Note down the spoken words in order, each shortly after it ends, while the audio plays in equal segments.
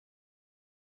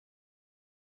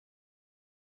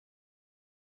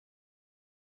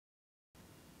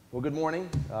Well, good morning.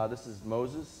 This is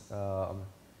Moses. I'm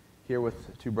here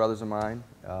with two brothers of mine.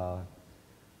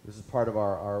 This is part of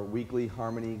our weekly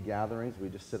Harmony gatherings. We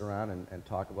just sit around and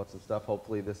talk about some stuff.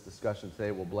 Hopefully this discussion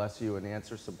today will bless you and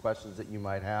answer some questions that you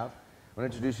might have. I want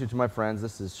to introduce you to my friends.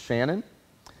 This is Shannon,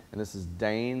 and this is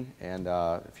Dane. And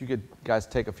if you could, guys,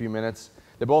 take a few minutes.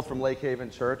 They're both from Lake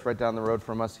Haven Church, right down the road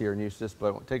from us here in Eustis.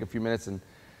 But take a few minutes and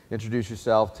introduce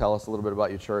yourself. Tell us a little bit about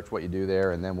your church, what you do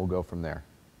there, and then we'll go from there.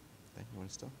 Dane, you want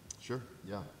to start? Sure,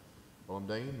 yeah. Well, I'm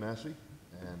Dane Massey,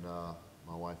 and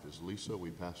my wife is Lisa. We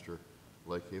pastor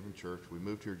Lake Haven Church. We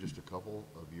moved here just a couple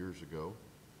of years ago,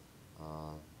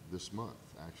 this month,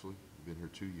 actually. We've been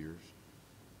here 2 years.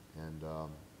 And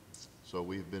so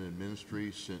we've been in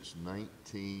ministry since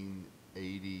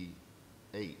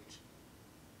 1988,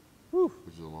 Whew.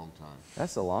 which is a long time.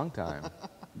 That's a long time.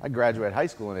 I graduated high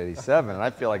school in '87, and I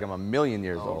feel like I'm a million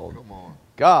years Oh, old. come on.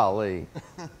 Golly.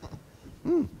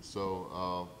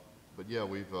 So, but yeah,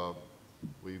 we've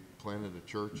planted a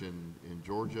church in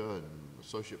Georgia and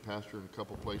associate pastor in a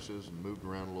couple places and moved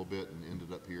around a little bit and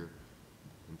ended up here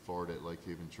in Florida at Lake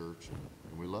Haven Church, and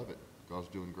we love it. God's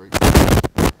doing great things.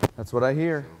 That's what I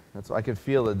hear. That's what I can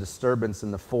feel the disturbance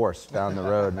in the force down the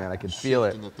road, man. I can feel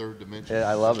it. In the third dimension. Yeah,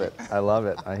 I love it. I love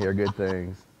it. I hear good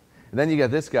things. And then you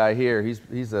got this guy here.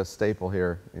 He's a staple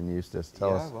here in Eustis.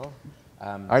 Tell us. Well,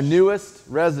 Our newest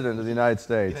resident of the United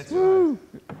States. That's Woo!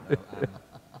 right.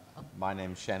 My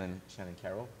name's Shannon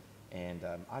Carroll, and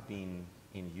I've been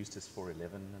in Eustis for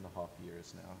 11 and a half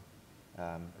years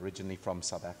now. Originally from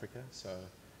South Africa, so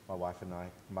my wife and I,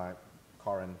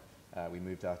 Corin, we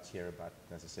moved out here about,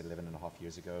 as I said, 11 and a half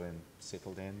years ago and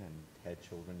settled in and had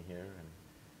children here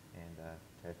and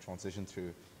have transitioned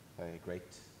through a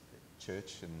great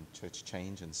church and church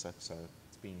change and such. So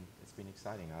it's been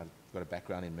exciting. I've got a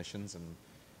background in missions and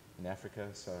in Africa,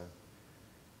 so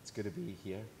it's good to be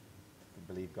here. I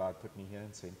believe God put me here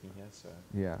and sent me here, so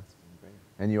Yeah. it's been great.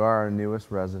 And you are our newest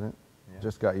resident. Yeah.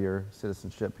 Just got your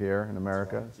citizenship here in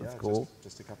America. That's right. That's Yeah, cool.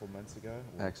 Just a couple months ago.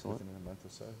 Excellent. Within a month or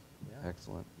so. Yeah.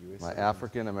 Excellent. US My citizen.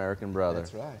 African-American brother.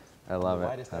 That's right. I love the it.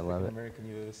 whitest I love it. African-American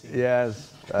you've ever seen.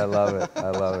 Yes, I love it.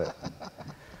 I love it.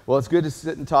 Well, it's good to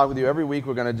sit and talk with you. Every week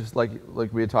we're going to just, like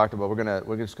we had talked about,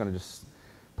 we're just going to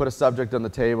put a subject on the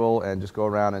table and just go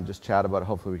around and just chat about it.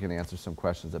 Hopefully we can answer some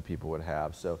questions that people would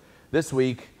have. So this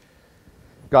week,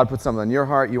 God put something on your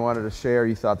heart you wanted to share.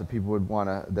 You thought that people would want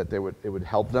to, it would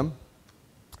help them.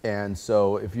 And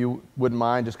so if you wouldn't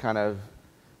mind, just kind of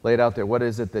lay it out there. What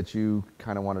is it that you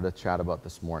kind of wanted to chat about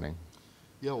this morning?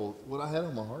 Yeah, well, what I had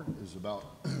on my heart is about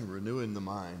renewing the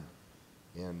mind,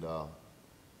 and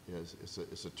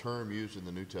it's a term used in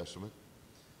the New Testament.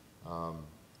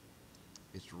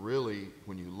 It's really,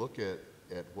 when you look at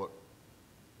what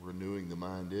renewing the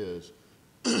mind is,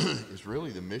 it's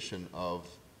really the mission of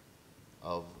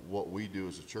what we do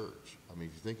as a church. I mean,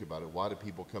 if you think about it, why do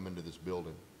people come into this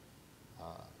building?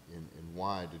 And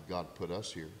why did God put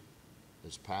us here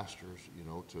as pastors, you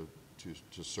know, to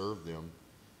serve them?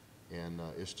 And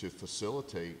it's to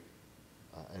facilitate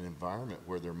an environment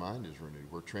where their mind is renewed,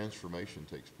 where transformation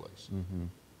takes place. Mm-hmm.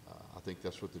 I think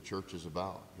that's what the church is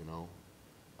about, you know.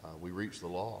 We reach the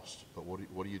lost, but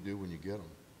what do you do when you get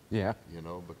them? Yeah. You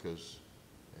know, because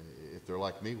if they're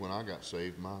like me when I got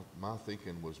saved, my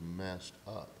thinking was messed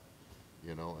up,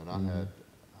 you know, and I had,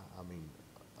 I mean,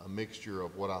 a mixture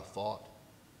of what I thought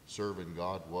serving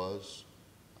God was,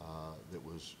 that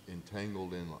was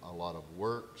entangled in a lot of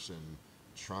works and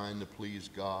trying to please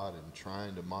God and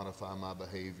trying to modify my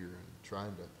behavior and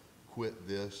trying to quit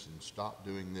this and stop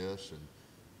doing this and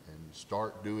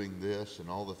start doing this and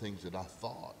all the things that I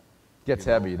thought. Gets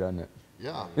heavy, doesn't it?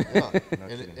 Yeah, yeah.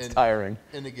 It's tiring.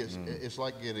 And it gets, it's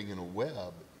like getting in a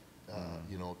web,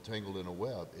 you know, tangled in a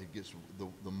web. It gets,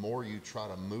 the more you try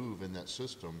to move in that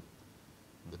system,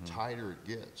 the tighter it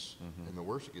gets and the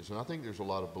worse it gets. And I think there's a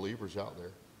lot of believers out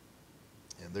there,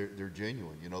 and they're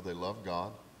genuine. You know, they love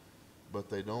God, but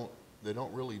they don't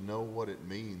really know what it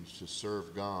means to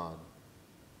serve God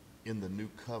in the new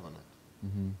covenant.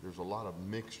 There's a lot of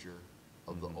mixture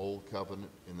of the old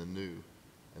covenant and the new,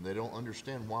 and they don't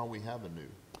understand why we have a new.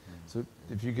 So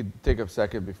if you could take a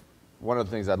second, one of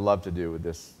the things I'd love to do with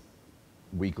this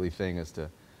weekly thing is to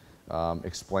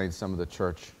explain some of the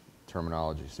church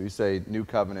terminology. So you say new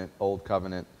covenant, old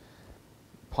covenant.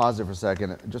 Pause there for a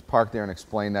second. Just park there and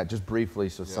explain that just briefly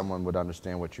so someone would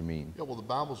understand what you mean. Yeah, well, the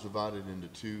Bible's divided into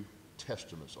two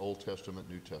testaments, Old Testament,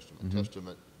 New Testament.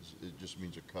 Testament, it just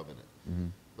means a covenant.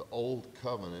 The Old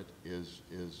Covenant is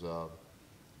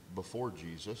before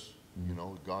Jesus. You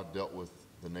know, God dealt with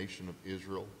the nation of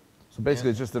Israel. So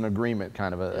basically it's just an agreement,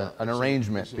 kind of an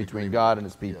arrangement between God and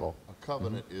his people. Yeah. A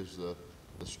covenant is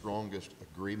the strongest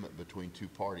agreement between two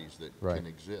parties that Right. can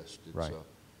exist. It's Right.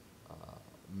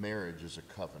 marriage is a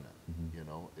covenant. You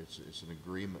know, it's an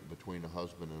agreement between a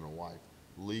husband and a wife,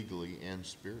 legally and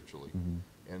spiritually.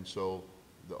 And so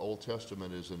the Old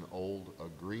Testament is an old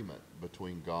agreement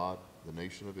between God, the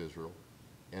nation of Israel,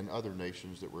 and other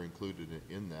nations that were included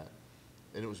in that.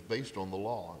 And it was based on the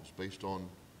law. It was based on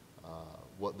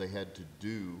what they had to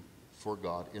do for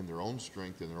God in their own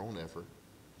strength, in their own effort.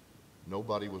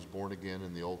 Nobody was born again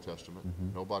in the Old Testament.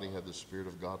 Nobody had the Spirit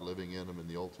of God living in them in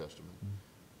the Old Testament.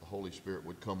 The Holy Spirit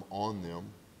would come on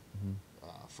them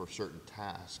for certain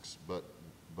tasks, but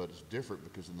it's different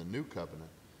because in the New Covenant,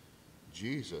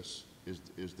 Jesus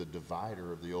is the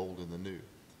divider of the old and the new.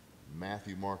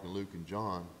 Matthew, Mark, and Luke, and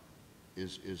John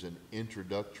is an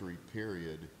introductory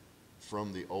period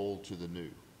from the old to the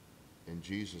new. And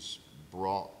Jesus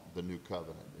brought the new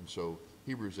covenant. And so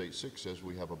Hebrews 8:6 says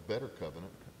we have a better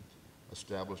covenant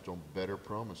established on better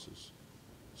promises.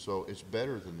 So it's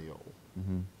better than the old.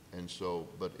 And so,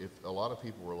 but if a lot of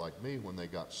people were like me when they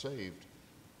got saved,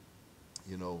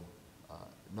 you know,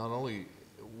 not only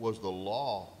was the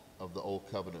law of the old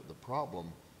covenant the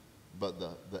problem, but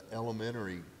the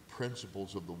elementary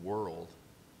principles of the world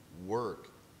work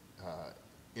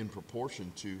in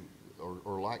proportion to,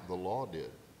 or like the law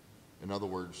did. In other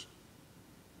words,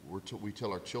 we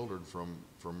tell our children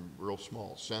from real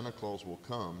small, Santa Claus will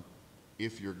come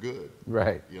if you're good.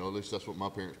 Right. You know, at least that's what my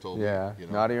parents told Yeah. me. You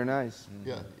know? Naughty or nice.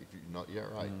 Yeah, if you're not, yeah,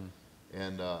 right.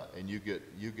 And you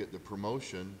get the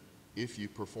promotion if you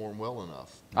perform well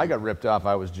enough. I got ripped off.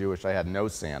 I was Jewish. I had no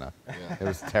Santa. Yeah. It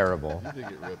was terrible. You did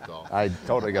get ripped off. I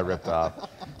totally got ripped off.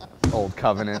 Old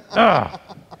covenant.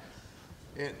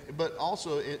 But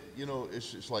also,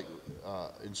 it's like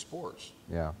in sports.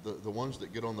 Yeah. The ones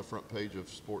that get on the front page of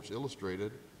Sports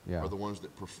Illustrated Yeah. are the ones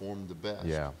that perform the best.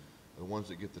 Yeah. The ones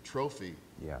that get the trophy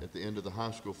Yeah. at the end of the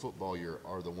high school football year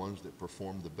are the ones that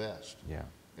perform the best. Yeah.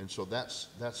 And so that's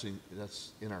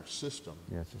in our system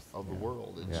Yeah, it's just- of the yeah.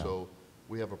 world. And Yeah. so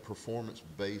we have a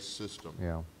performance-based system.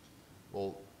 Yeah.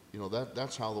 Well,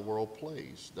 that's how the world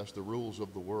plays. That's the rules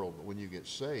of the world. But when you get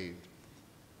saved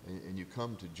and you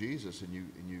come to Jesus and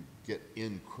you get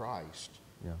in Christ,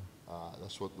 Yeah.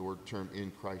 that's what the word term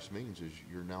 "in Christ" means. Is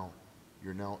you're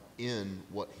now in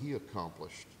what He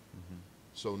accomplished.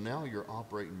 So now you're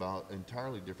operating by an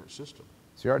entirely different system.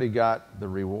 So you already got the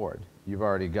reward. You've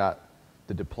already got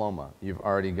the diploma. You've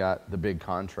already got the big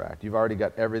contract. You've already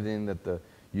got everything that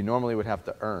you normally would have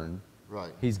to earn.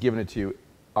 Right. He's given it to you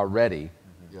already,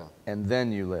 Yeah. and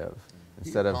then you live.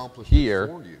 Instead of accomplished it here,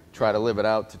 for you. try to live it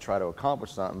out to try to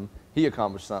accomplish something. He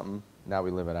accomplished something. Now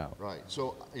we live it out. Right.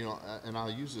 So and I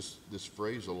use this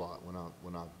phrase a lot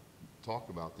when I talk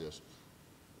about this,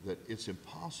 that it's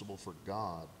impossible for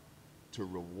God to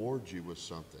reward you with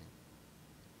something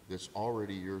that's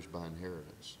already yours by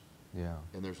inheritance. Yeah.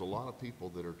 And there's a lot of people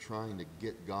that are trying to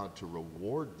get God to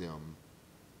reward them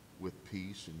with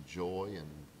peace and joy and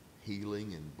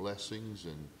healing and blessings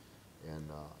and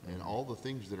all the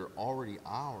things that are already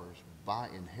ours by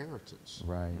inheritance.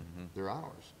 Right. They're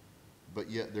ours. But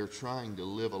yet they're trying to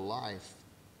live a life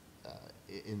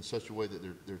in such a way that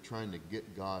they're trying to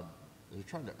get God, they're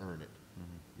trying to earn it.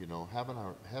 Haven't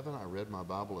I read my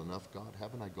Bible enough, God?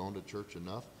 Haven't I gone to church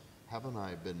enough? Haven't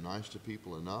I been nice to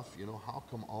people enough? How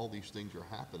come all these things are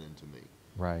happening to me?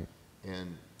 Right.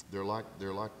 And they're like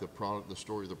the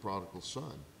story of the prodigal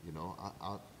son.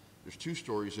 There's two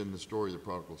stories in the story of the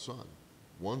prodigal son.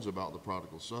 One's about the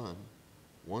prodigal son.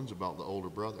 One's about the older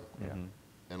brother. Yeah.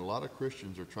 And a lot of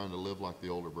Christians are trying to live like the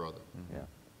older brother. Yeah.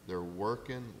 They're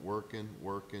working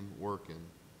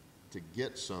to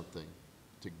get something,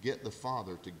 to get the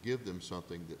Father to give them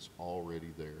something that's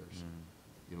already theirs.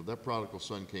 That prodigal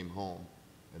son came home,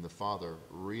 and the Father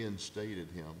reinstated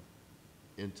him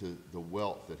into the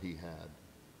wealth that he had.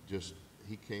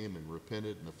 He came and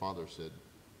repented, and the Father said,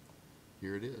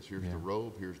 here it is. Here's the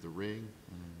robe. Here's the ring.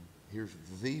 Here's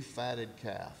the fatted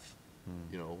calf.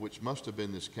 Which must have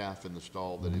been this calf in the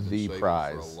stall that he's been saving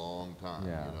prize. for a long time.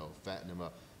 Yeah. Fatten him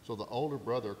up. So the older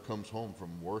brother comes home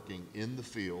from working in the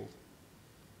field.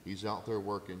 He's out there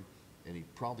working, and he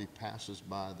probably passes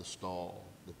by the stall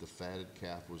that the fatted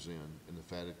calf was in, and the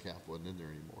fatted calf wasn't in there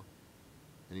anymore.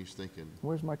 And he's thinking,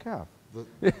 Where's my calf?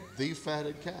 the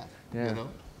fatted calf, Yeah.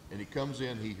 And he comes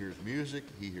in, he hears music,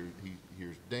 he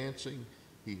hears dancing,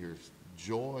 he hears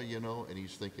joy, and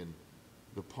he's thinking,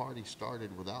 the party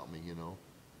started without me,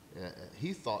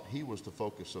 He thought he was the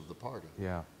focus of the party.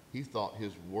 Yeah. He thought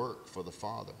his work for the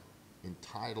Father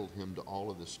entitled him to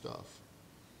all of this stuff.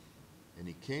 And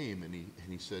he came and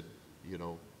he said,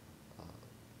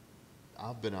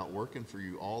 I've been out working for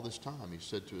you all this time, he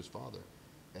said to his father.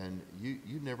 and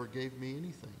you never gave me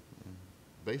anything.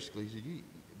 Basically, he said,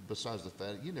 besides the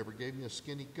fat, you never gave me a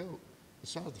skinny goat,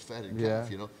 besides the fatted calf,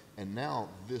 you know. And now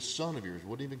this son of yours,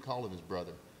 wouldn't even call him his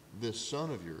brother, this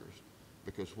son of yours,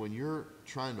 because when you're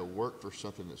trying to work for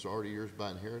something that's already yours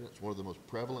by inheritance, one of the most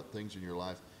prevalent things in your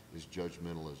life is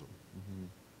judgmentalism.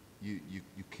 You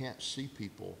can't see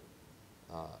people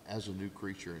as a new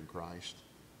creature in Christ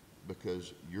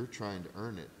because you're trying to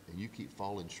earn it, and you keep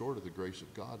falling short of the grace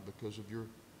of God because of your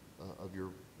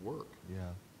work. Yeah.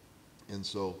 And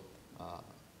so,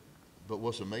 but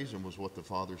what's amazing was what the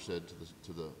father said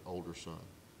to the older son.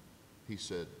 He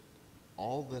said,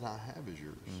 "All that I have is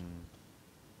yours."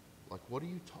 Like, what are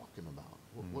you talking about?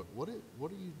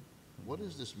 What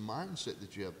is this mindset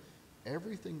that you have?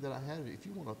 Everything that I have. If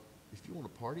you want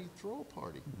to party, throw a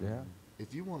party. Yeah.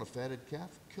 If you want a fatted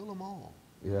calf, kill them all.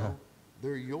 Yeah. You know?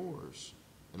 They're yours.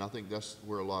 And I think that's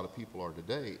where a lot of people are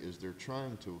today, is they're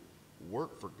trying to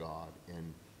work for God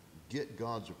and get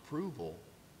God's approval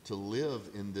to live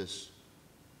in this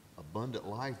abundant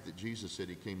life that Jesus said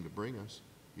he came to bring us,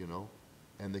 you know,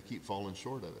 and they keep falling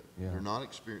short of it. Yeah. They're not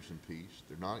experiencing peace.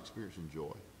 They're not experiencing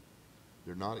joy.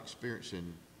 They're not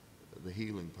experiencing the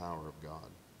healing power of God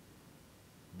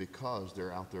because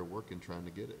they're out there working trying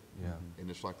to get it. Yeah. And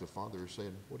it's like the Father is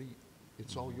saying,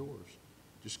 it's all yours.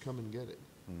 Just come and get it.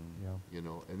 Yeah. You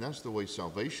know, and that's the way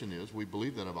salvation is. We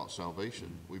believe that about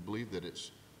salvation. We believe that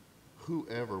it's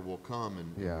whoever will come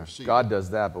and receive God it. does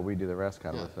that, but we do the rest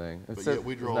kind of a Yeah. thing. But Says, yet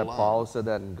we draw isn't a that line. Paul said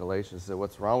that in Galatians, said,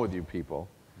 "What's wrong with you people?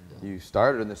 Yeah. You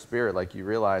started in the Spirit, like you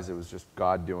realized it was just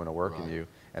God doing a work in Right. you,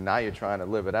 and now you're trying to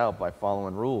live it out by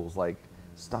following rules. Like,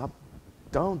 stop,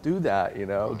 don't do that, you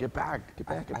know, Right. get back.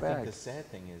 I think the sad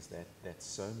thing is that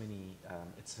so many,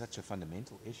 it's such a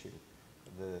fundamental issue,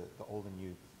 the Old and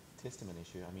New Testament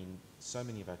issue. I mean, so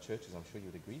many of our churches, I'm sure you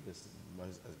would agree with this,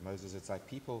 Moses, it's like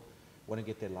people want to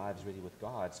get their lives ready with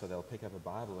God, so they'll pick up a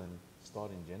Bible and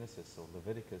start in Genesis or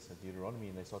Leviticus or Deuteronomy,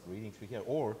 and they start reading through here.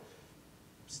 Or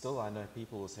still, I know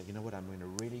people will say, you know what, I'm going to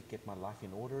really get my life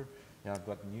in order. Now I've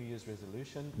got New Year's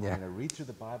resolution. Yeah. I'm going to read through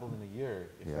the Bible in a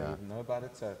year if Yeah. I even know about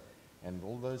it. So, and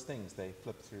all those things, they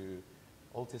flip through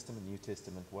Old Testament, New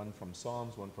Testament, one from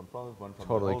Psalms, one from Proverbs, one from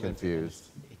Totally the Old and confused.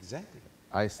 Exactly.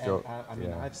 I still, And I mean,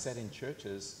 yeah. I've sat in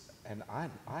churches, and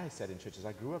I sat in churches.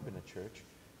 I grew up in a church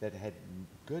that had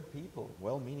good people,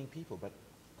 well-meaning people, but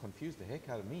confused the heck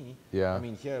out of me. Yeah. I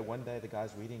mean, here one day the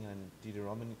guy's reading in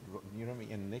Deuteronomy,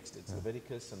 and next it's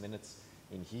Leviticus, and then it's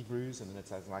in Hebrews, and then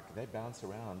it's like they bounce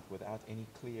around without any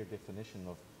clear definition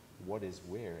of what is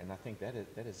where. And I think that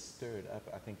is stirred up.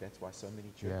 I think that's why so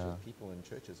many churches, Yeah. people in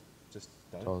churches, just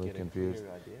don't Totally get confused. a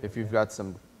clear idea. If of you've that. got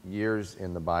some years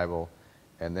in the Bible,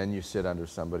 and then you sit under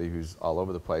somebody who's all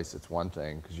over the place, it's one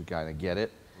thing because you kind of get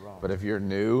it. Right. But if you're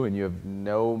new and you have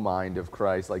no mind of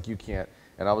Christ, like you can't,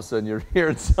 and all of a sudden you're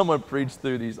hearing someone preach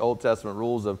through these Old Testament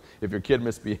rules of if your kid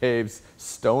misbehaves,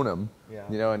 stone him. Yeah.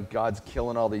 You know, and God's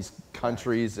killing all these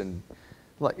countries, and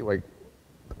like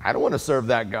I don't want to serve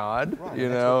that God. Right, you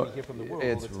and that's know, what we hear from the world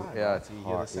it's all the time. yeah, Right? it's So you hear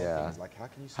the hard. same Yeah. things, like, how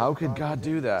can you serve How could God God with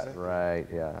do it? that? Exactly. Right.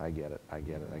 Yeah, I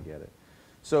get it.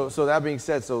 So that being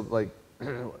said, so like,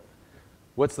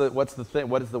 what's the thing?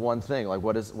 What is the one thing? Like,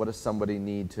 what does somebody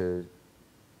need to?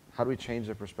 How do we change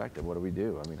their perspective? What do we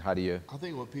do? I mean, how do you? I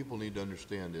think what people need to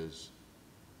understand is,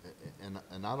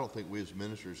 and I don't think we as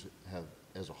ministers have,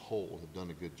 as a whole, have done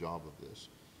a good job of this,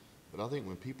 but I think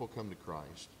when people come to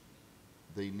Christ,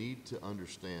 they need to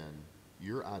understand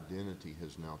your identity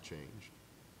has now changed.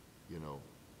 You know,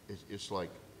 it's like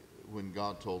when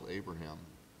God told Abraham,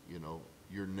 you know,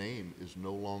 your name is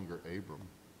no longer Abram,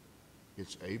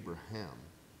 it's Abraham.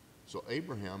 So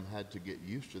Abraham had to get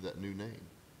used to that new name,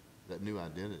 that new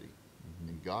identity.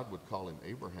 And God would call him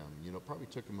Abraham. You know, probably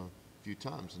took him a few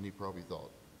times, and he probably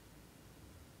thought,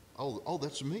 oh,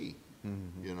 that's me.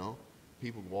 You know,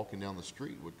 people walking down the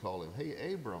street would call him,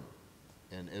 hey, Abram.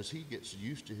 And as he gets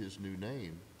used to his new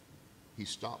name, he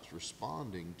stops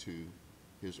responding to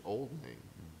his old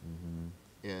name.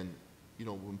 And you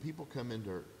know, when people come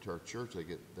into our church, they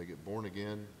get born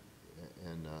again,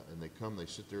 and they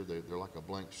sit there, they're like a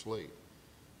blank slate.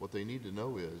 What they need to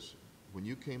know is, when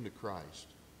you came to Christ,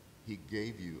 he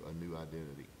gave you a new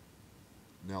identity.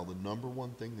 Now, the number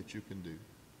one thing that you can do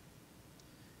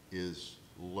is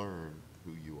learn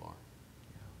who you are.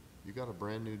 You got a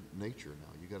brand new nature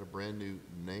now. You got a brand new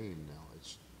name now.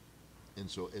 And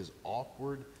so as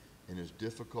awkward and as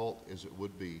difficult as it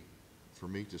would be for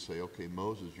me to say, okay,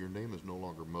 Moses, your name is no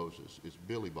longer Moses, it's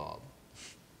Billy Bob.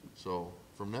 So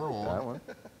from now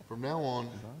on,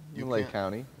 in Lake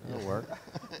County, it'll work.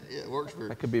 Yeah, it works for.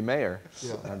 I could be mayor.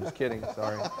 Yeah. I'm just kidding.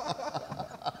 Sorry.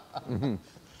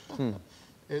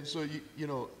 And so, you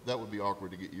know, that would be awkward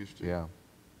to get used to. Yeah.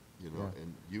 You know,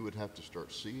 and you would have to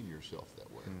start seeing yourself that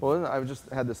way. Well, I just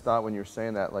had this thought when you were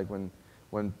saying that, like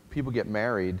when people get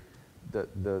married,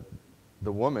 the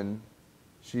woman,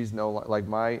 she's like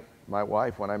my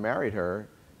wife. When I married her,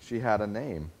 she had a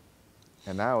name,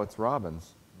 and now it's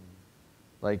Robbins.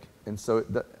 Like, and so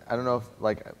I don't know if,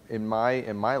 like, in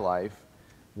my life,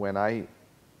 when I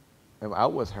am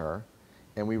out with her,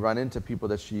 and we run into people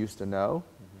that she used to know,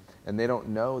 and they don't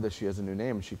know that she has a new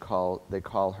name. They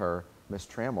call her Miss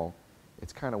Trammell.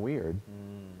 It's kind of weird,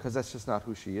 because that's just not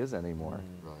who she is anymore.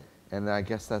 Right. And I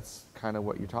guess that's kind of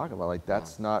what you're talking about. Like,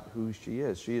 that's not who she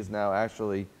is. She is now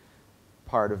actually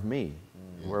part of me.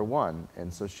 We're one.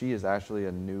 And so she is actually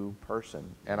a new person.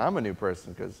 And I'm a new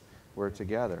person because we're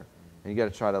together. And you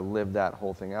got to try to live that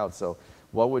whole thing out. So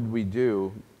what would we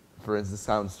do? For instance,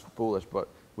 sounds foolish, but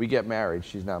we get married.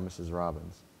 She's now Mrs.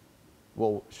 Robbins.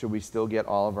 Well, should we still get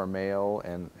all of our mail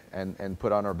and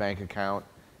put on our bank account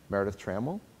Meredith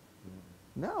Trammell?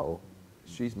 No.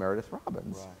 She's Meredith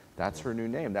Robbins. Right. That's her new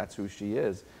name. That's who she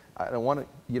is.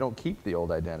 You don't keep the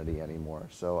old identity anymore.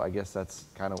 So I guess that's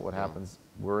kind of what happens.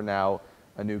 We're now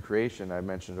a new creation. I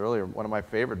mentioned earlier, one of my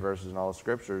favorite verses in all the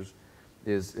scriptures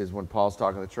is when Paul's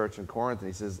talking to the church in Corinth, and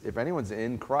he says, if anyone's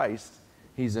in Christ,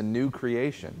 he's a new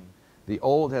creation. The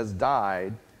old has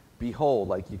died. Behold,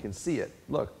 like you can see it.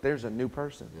 Look, there's a new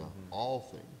person. Yeah. All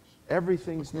things.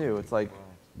 Everything's new. It's like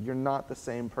you're not the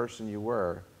same person you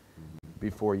were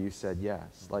before you said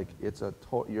yes. Like it's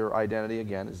your identity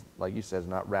again is, like you said, is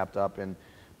not wrapped up in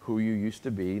who you used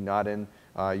to be, not in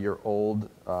your old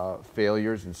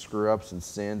failures and screw-ups and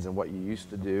sins and what you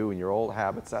used to do and your old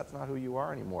habits. That's not who you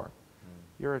are anymore.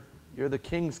 You're the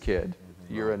king's kid.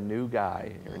 You're a new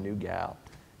guy. You're a new gal.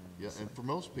 Yeah, and for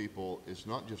most people, it's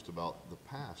not just about the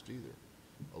past either.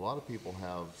 A lot of people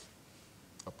have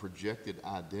a projected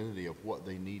identity of what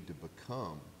they need to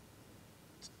become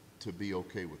to be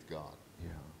okay with God. Yeah.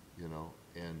 You know,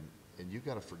 and you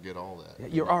got to forget all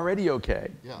that. You're already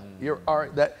okay. Yeah.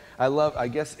 I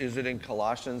guess, is it in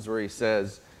Colossians where he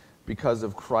says, because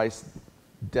of Christ's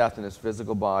death in his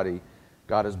physical body,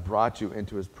 God has brought you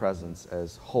into his presence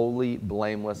as holy,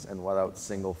 blameless, and without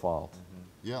single fault.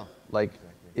 Yeah. Like,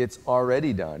 it's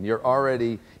already done. You're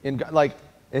already in God. Like,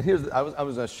 and here's, I was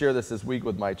going to share this week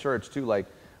with my church too. Like,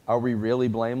 are we really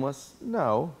blameless?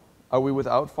 No. Are we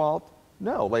without fault?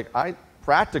 No. Like, I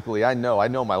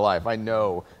know my life. I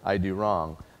know I do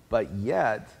wrong. But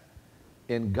yet,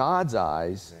 in God's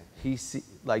eyes, he see,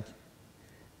 like,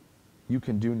 you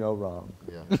can do no wrong.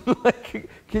 Yeah. Like,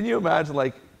 can you imagine,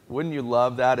 like, wouldn't you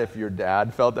love that if your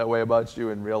dad felt that way about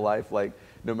you in real life? Like,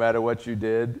 no matter what you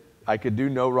did, I could do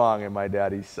no wrong in my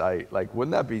daddy's sight. Like,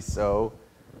 wouldn't that be so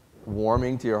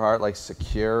warming to your heart, like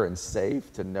secure and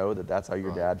safe to know that that's how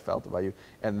your dad felt about you?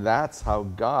 And that's how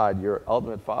God, your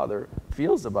ultimate father,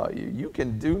 feels about you. You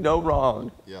can do no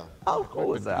wrong. Yeah. How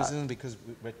cool is that? Because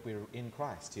we're in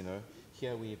Christ, you know.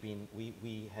 Here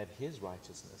we have his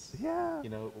righteousness. Yeah. You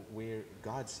know, where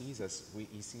God sees us,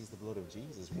 he sees the blood of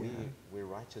Jesus. We're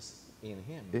righteous in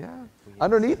him. Yeah.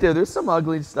 Underneath there's some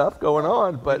ugly stuff going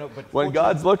on, but, when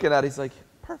God's looking at it, he's like,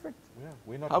 perfect. Yeah,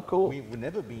 we're not. How cool. We've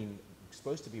never been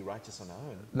supposed to be righteous on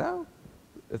our own. No.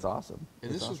 It's awesome.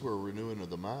 And this is where renewing of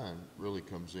the mind really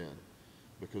comes in.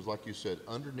 Because like you said,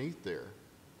 underneath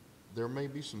there may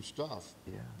be some stuff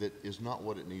that is not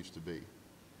what it needs to be.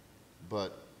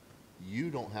 But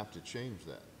you don't have to change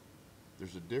that.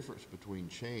 There's a difference between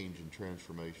change and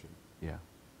transformation. Yeah.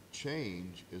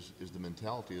 Change is the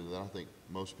mentality that I think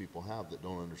most people have that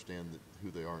don't understand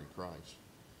who they are in Christ.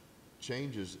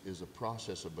 Change is a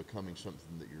process of becoming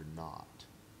something that you're not.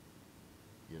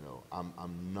 You know,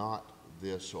 I'm not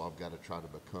this, so I've got to try to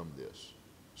become this.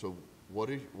 So what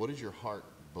is your heart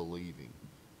believing?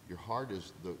 Your heart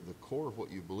is the core of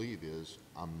what you believe is,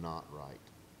 I'm not right.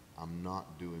 I'm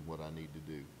not doing what I need to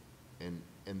do.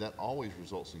 And that always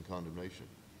results in condemnation.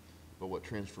 But what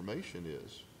transformation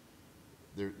is,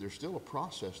 there's still a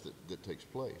process that takes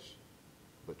place.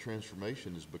 But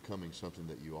transformation is becoming something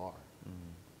that you are.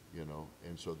 Mm-hmm. You know,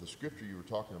 and so the scripture you were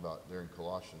talking about there in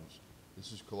Colossians,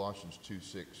 this is Colossians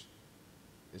 2:6.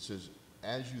 It says,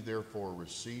 as you therefore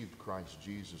received Christ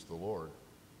Jesus the Lord,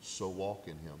 so walk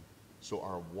in him. So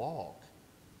our walk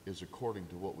is according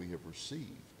to what we have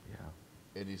received.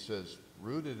 Yeah. And he says,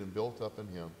 rooted and built up in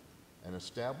him and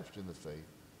established in the faith,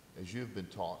 as you have been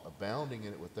taught, abounding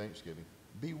in it with thanksgiving.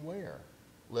 Beware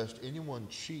lest anyone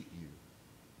cheat you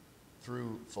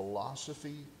through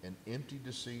philosophy and empty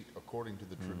deceit according to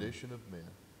the tradition of men,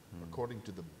 according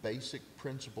to the basic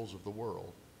principles of the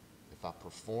world. If I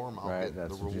perform, I'll get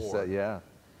the reward. What you said, yeah.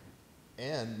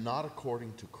 And not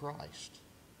according to Christ,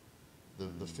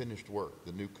 the finished work,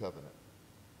 the new covenant.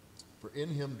 For in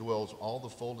him dwells all the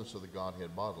fullness of the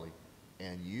Godhead bodily,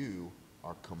 and you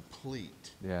are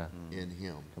complete Yeah. in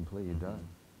him. Completely done.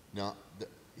 Now,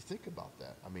 think about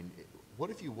that. I mean, what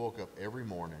if you woke up every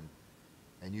morning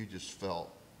and you just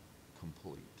felt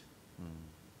complete?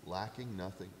 Lacking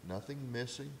nothing, nothing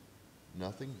missing,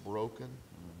 nothing broken,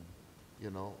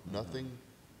 nothing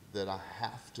that I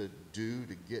have to do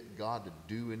to get God to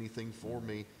do anything for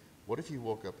me. What if you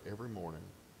woke up every morning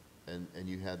and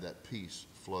you had that peace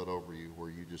flood over you where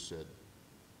you just said,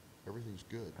 everything's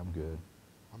good. I'm good.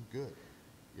 I'm good.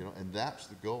 And that's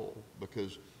the goal,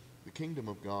 because the kingdom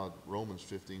of God, Romans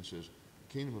 15 says,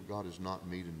 the kingdom of God is not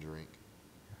meat and drink.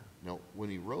 Now, when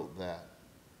he wrote that,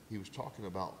 he was talking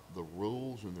about the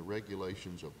rules and the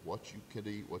regulations of what you can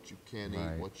eat, what you can't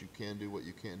Right. eat, what you can do, what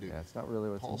you can't do. Yeah, it's not really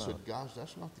what it's Paul about. said, guys,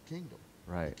 that's not the kingdom.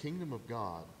 Right. The kingdom of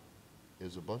God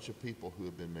is a bunch of people who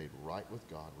have been made right with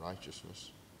God,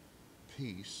 righteousness,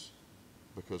 peace,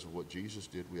 because of what Jesus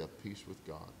did. We have peace with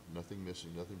God, nothing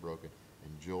missing, nothing broken,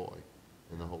 and joy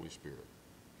in the Holy Spirit.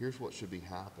 Here's what should be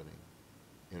happening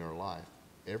in our life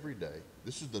every day.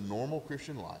 This is the normal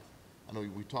Christian life. I know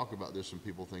we talk about this and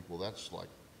people think, well, that's like,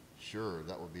 sure,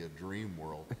 that would be a dream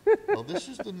world. No, this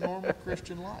is the normal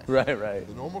Christian life. Right, right.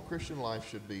 The normal Christian life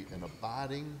should be an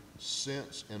abiding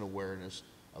sense and awareness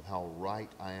of how right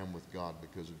I am with God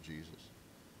because of Jesus.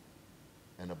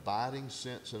 An abiding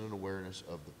sense and an awareness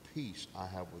of the peace I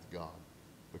have with God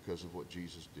because of what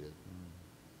Jesus did.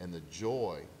 And the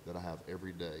joy that I have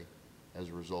every day as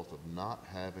a result of not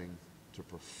having to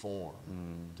perform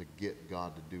to get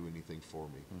God to do anything for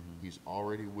me. He's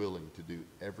already willing to do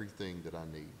everything that I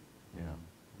need. Yeah.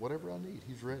 Whatever I need,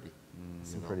 he's ready.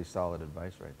 Some pretty solid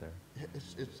advice right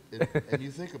there. And you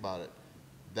think about it,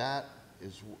 that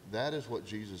is what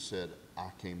Jesus said, I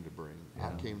came to bring. Yeah.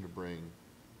 I came to bring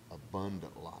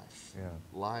abundant life. Yeah.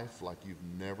 Life like you've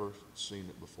never seen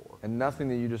it before. And nothing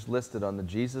that you just listed on the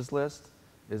Jesus list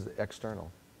is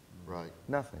external. Right,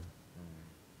 Nothing.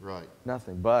 right.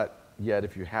 Nothing. But yet,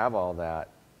 if you have all that,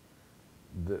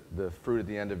 the fruit at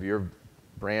the end of your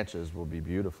branches will be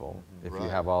beautiful. If you Right.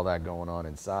 have all that going on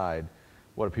inside,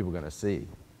 what are people going to see?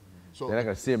 So They're not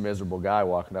going to see a miserable guy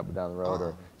walking up and down the road, or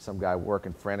Uh-uh. some guy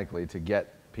working frantically to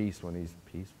get peace when he's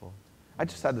peaceful. I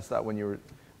just had this thought when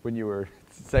you were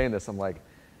saying this. I'm like,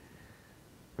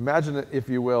 imagine, if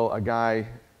you will, a guy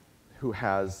who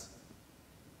has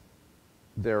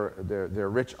their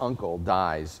rich uncle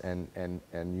dies, and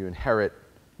you inherit,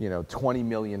 $20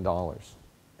 million,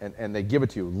 and they give it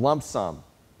to you, lump sum,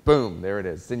 boom, there it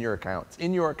is, it's in your account. It's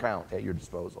in your account at your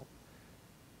disposal.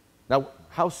 Now,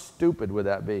 how stupid would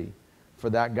that be for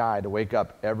that guy to wake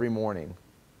up every morning,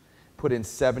 put in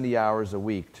 70 hours a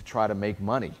week to try to make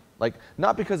money? Like,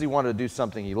 not because he wanted to do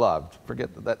something he loved, forget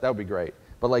that would be great,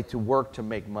 but like to work to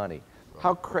make money.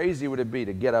 How crazy would it be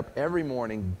to get up every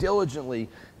morning, diligently,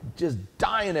 just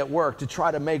dying at work to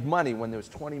try to make money when there's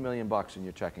 $20 million in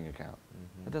your checking account?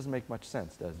 That doesn't make much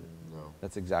sense, does it? No,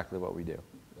 That's exactly what we do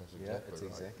that's Yeah, exactly that's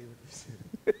right. exactly what you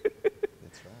said.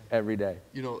 That's right. every day.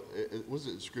 Was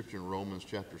it scripture in Romans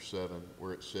chapter 7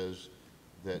 where it says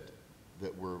that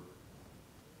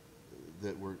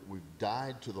we've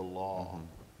died to the law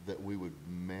that we would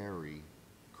marry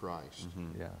Christ.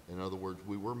 Yeah. In other words,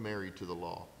 we were married to the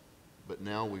law, but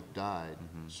now we've died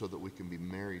so that we can be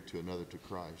married to another, to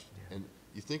Christ. And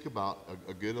you think about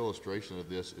a good illustration of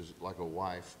this is like a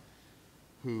wife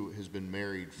who has been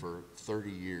married for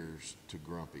 30 years to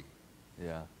Grumpy,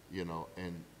 Yeah.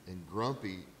 and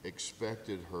Grumpy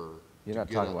expected her You're to not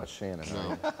get talking up. about Shannon,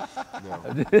 are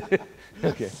No, you? no.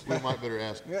 Okay. We might better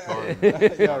ask Karen.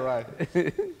 Yeah, right.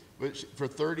 But for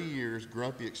 30 years,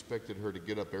 Grumpy expected her to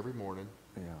get up every morning,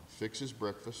 Yeah. fix his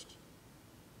breakfast,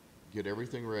 get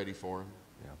everything ready for him,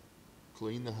 Yeah.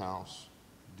 clean the house,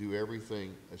 do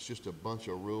everything. It's just a bunch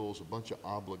of rules, a bunch of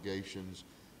obligations.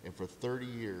 And for 30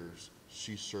 years,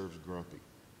 she serves Grumpy.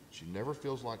 She never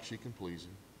feels like she can please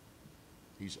him.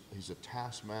 He's a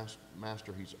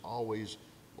taskmaster. He's always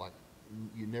like,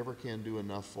 you never can do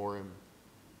enough for him.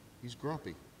 He's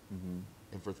grumpy.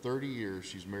 And for 30 years,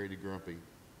 she's married to Grumpy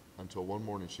until one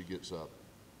morning she gets up,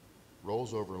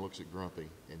 rolls over and looks at Grumpy,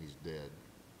 and he's dead.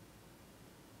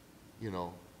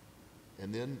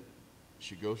 And then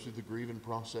she goes through the grieving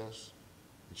process,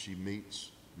 and she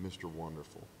meets Mr.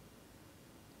 Wonderful.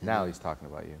 And Now then- he's talking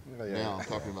about you. Now I'm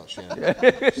talking about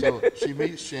Shannon. So she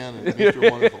meets Shannon,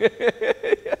 Mr. Wonderful,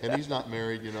 and he's not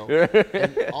married,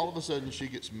 And all of a sudden she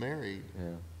gets married.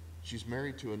 Yeah. She's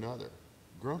married to another.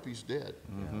 Grumpy's dead.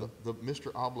 The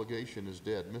Mr. Obligation is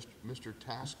dead. Mr.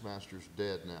 Taskmaster's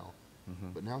dead now.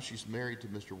 But now she's married to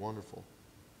Mr. Wonderful.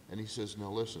 And he says, now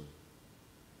listen,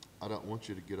 I don't want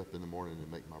you to get up in the morning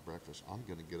and make my breakfast. I'm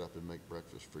going to get up and make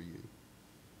breakfast for you.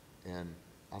 And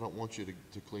I don't want you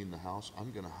to clean the house.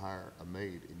 I'm going to hire a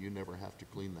maid, and you never have to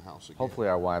clean the house again. Hopefully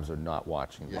our wives are not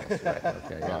watching Yeah. this. Right?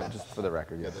 Okay, yeah, just for the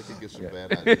record. Yeah, Yeah. they could get some Yeah.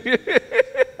 bad ideas.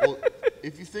 Well,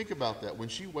 if you think about that, when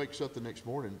she wakes up the next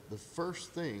morning, the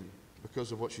first thing,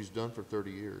 because of what she's done for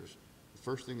 30 years, the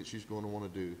first thing that she's going to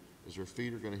want to do is her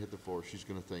feet are going to hit the floor. She's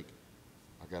going to think,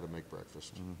 I got to make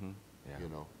breakfast, Yeah. you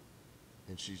know.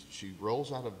 And she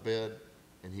rolls out of bed,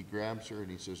 and he grabs her,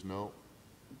 and he says, no,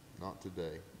 not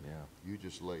today. Yeah. You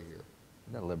just lay here.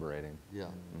 Isn't that liberating? Yeah.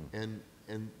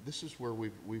 And this is where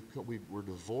we're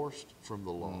divorced from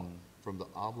the law, from the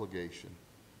obligation,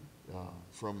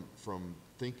 from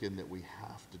thinking that we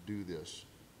have to do this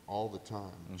all the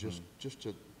time, just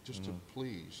to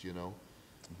please, you know.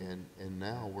 And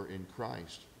now we're in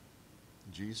Christ.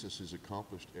 Jesus has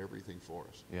accomplished everything for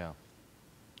us. Yeah.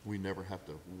 We never have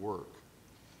to work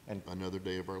And another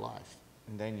day of our life.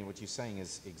 And Daniel, what you're saying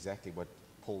is exactly what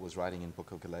Paul was writing in the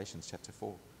book of Galatians chapter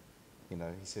 4. You know,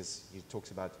 he says, he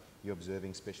talks about you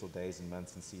observing special days and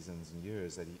months and seasons and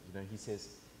years. That he says,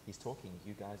 he's talking,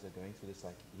 you guys are going through this,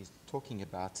 like, he's talking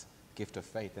about gift of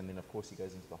faith. And then, of course, he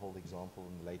goes into the whole example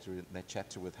and later in that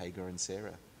chapter with Hagar and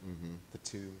Sarah, the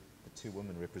two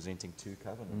women representing two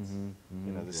covenants.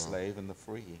 You know, the Yeah. slave and the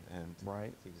free. And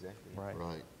Right. exactly. Right.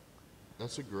 Right.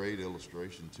 That's a great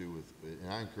illustration too.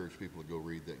 And I encourage people to go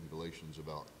read that in Galatians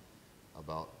about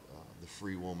the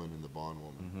free woman and the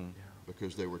bondwoman,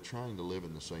 because they were trying to live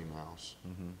in the same house.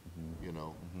 You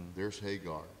know, there's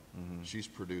Hagar. She's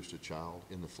produced a child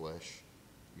in the flesh.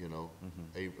 You know,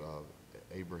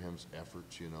 Abraham's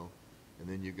efforts. You know, and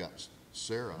then you got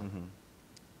Sarah.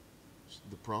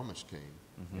 The promise came.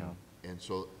 Yeah. And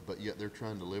so, but yet they're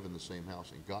trying to live in the same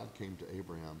house. And God came to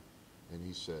Abraham, and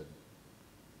He said,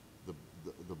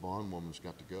 the bondwoman's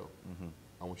got to go.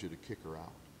 I want you to kick her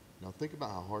out. Now think about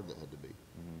how hard that had to be,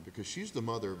 because she's the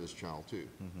mother of his child too,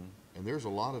 and there's a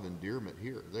lot of endearment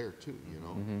there too, you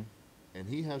know. And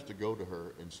he has to go to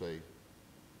her and say,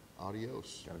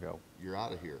 "Adios, Gotta go. you're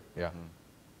out of here." Yeah.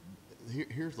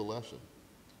 Here's the lesson: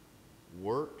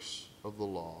 works of the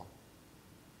law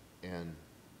and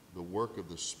the work of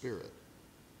the Spirit,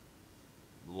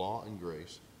 law and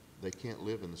grace, they can't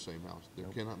live in the same house. There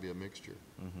cannot be a mixture.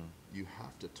 You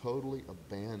have to totally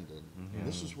abandon. And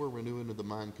this is where renewing of the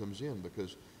mind comes in,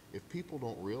 because if people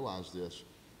don't realize this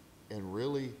and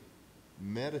really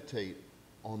meditate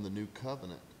on the new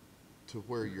covenant to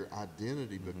where your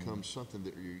identity becomes something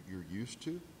that you're used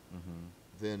to,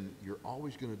 then you're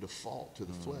always going to default to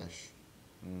the flesh.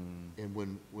 And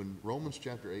when Romans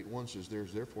chapter 8:1 says,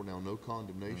 "There's therefore now no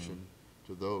condemnation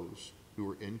to those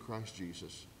who are in Christ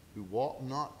Jesus, who walk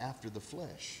not after the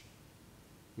flesh,"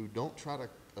 who don't try to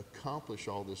accomplish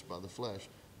all this by the flesh,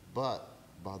 but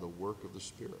by the work of the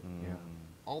Spirit. Yeah.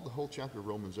 The whole chapter of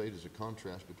Romans 8 is a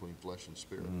contrast between flesh and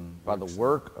spirit. By the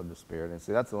work of the Spirit. And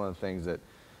see, that's one of the things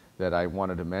that I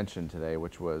wanted to mention today,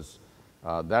 which was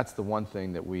that's the one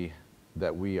thing that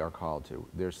we are called to.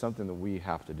 There's something that we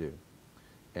have to do,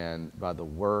 and by the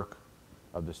work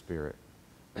of the Spirit.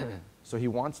 So He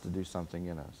wants to do something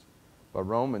in us. But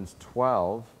Romans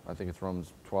 12, I think it's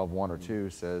Romans 12:1 or 2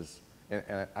 says,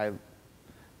 and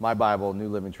my Bible, New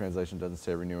Living Translation, doesn't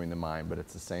say renewing the mind, but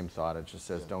it's the same thought. It just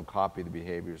says, don't copy the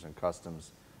behaviors and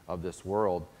customs of this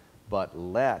world, but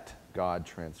let God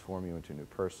transform you into a new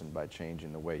person by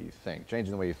changing the way you think.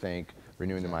 Changing the way you think,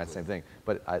 renewing the mind, same thing.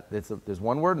 But there's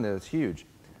one word in there that's huge.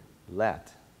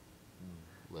 Let.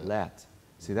 Let.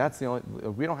 See, that's the only,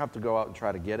 we don't have to go out and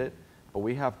try to get it, but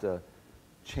we have to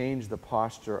change the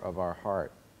posture of our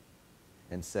heart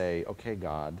and say, okay,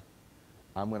 God,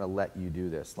 I'm going to let you do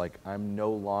this. Like, I'm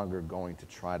no longer going to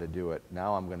try to do it.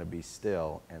 Now I'm going to be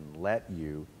still and let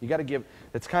you. You got to give,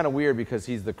 it's kind of weird because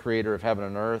He's the creator of heaven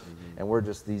and earth, and we're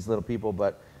just these little people,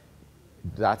 but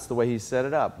that's the way He set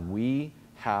it up. We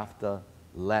have to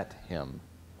let Him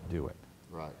do it.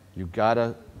 Right. You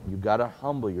gotta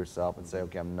humble yourself and say,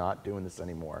 okay, I'm not doing this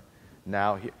anymore.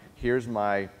 Now, here's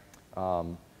my,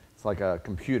 it's like a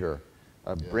computer,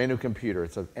 brand new computer.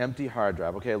 It's an empty hard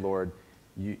drive. Okay, Lord,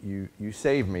 you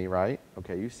saved me, right?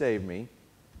 Okay, you saved me.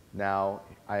 Now,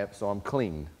 so I'm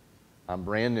clean. I'm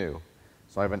brand new.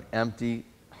 So I have an empty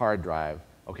hard drive.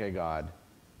 Okay, God,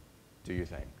 do your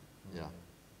thing. Yeah.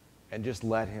 And just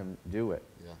let Him do it.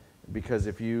 Yeah. Because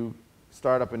if you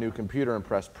start up a new computer and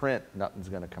press print, nothing's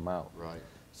going to come out. Right.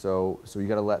 So you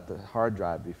got to let the hard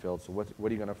drive be filled. So what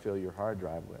are you going to fill your hard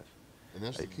drive with? And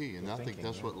that's the key. And I think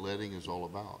that's what letting is all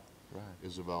about. Right.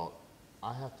 Is about,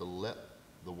 I have to let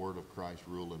the word of Christ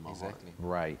rule in my heart.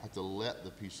 Right. I have to let the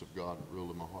peace of God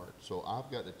rule in my heart. So I've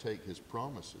got to take His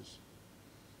promises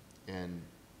and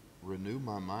renew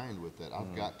my mind with that.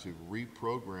 I've got to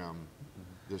reprogram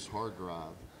this hard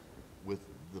drive with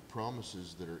the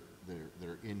promises that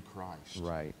are in Christ.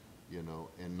 Right. You know,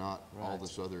 and not all Right.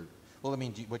 this other. Well, I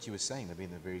mean, what you were saying, I mean,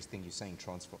 the very thing you're saying,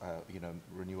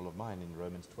 renewal of mind in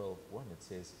Romans 12:1, it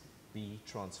says, be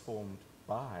transformed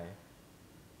by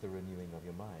the renewing of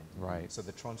your mind. Right. So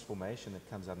the transformation that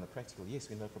comes out in the practical, yes,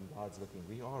 we know from God's looking,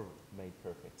 we are made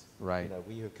perfect. Right. You know,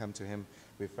 we who come to Him,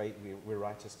 we're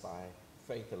righteous by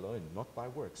faith alone, not by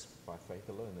works, by faith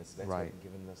alone. That's Right. what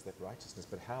given us that righteousness.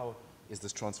 But how is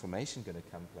this transformation going to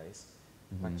come place?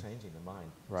 By changing the mind.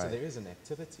 So Right. there is an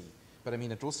activity. But I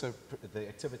mean, it also, the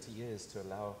activity is to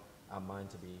allow our mind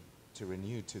to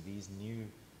renew to this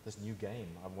new game.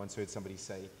 I once heard somebody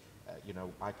say,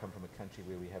 I come from a country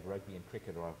where we have rugby and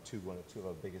cricket are two of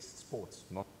our biggest sports,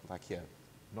 not like here,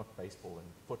 not baseball and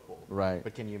football. Right.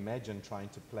 But can you imagine trying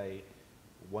to play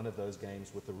one of those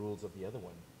games with the rules of the other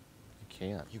one? You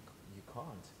can't. You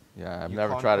can't. Yeah, I've You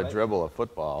never can't tried to play- dribble a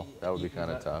football. That would be You- kind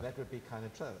of tough. That would be kind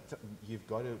of tough. You've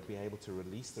got to be able to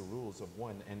release the rules of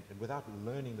one and without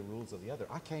learning the rules of the other.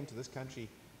 I came to this country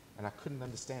and I couldn't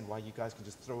understand why you guys can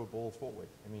just throw a ball forward.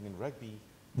 I mean, in rugby,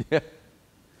 Yeah.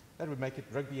 that would make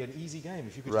rugby an easy game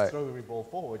if you could Right. just throw every ball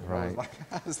forward. I was Right. like,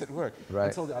 how does that work? Right.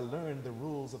 Until I learned the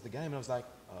rules of the game and I was like,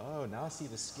 oh, now I see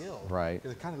the skill. Right.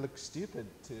 Because it kind of looked stupid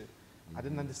I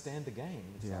didn't understand the game.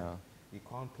 It's Yeah. like, you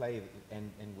can't play,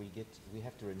 and we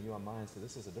have to renew our minds. So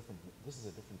this is a different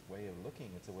way of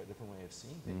looking. It's a different way of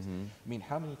seeing things. I mean,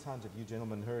 how many times have you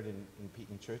gentlemen heard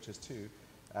in churches too,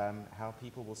 how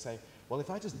people will say, well, if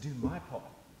I just do my part,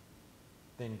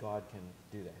 then God can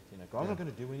do that. You know, God's not going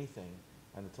to do anything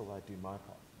until I do my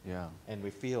part. Yeah. And we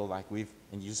feel like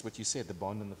and just what you said, the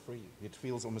bond and the free. It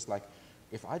feels almost like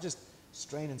if I just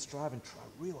strain and strive and try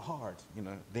real hard,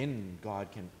 then God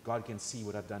can see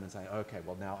what I've done and say, okay,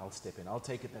 well now I'll step in. I'll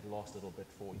take it that last little bit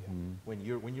for you.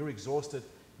 When you're exhausted,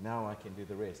 now I can do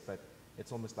the rest. But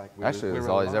it's almost like Actually, we're that's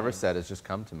all he's ever aligned. said is just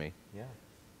come to me. Yeah.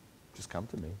 Just come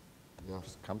to me. Yeah.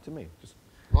 Just come to me. Just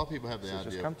A lot of people have the says,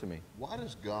 idea. just come to me. Why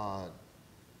does God,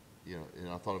 and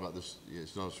I thought about this,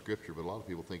 it's not a scripture, but a lot of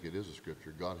people think it is a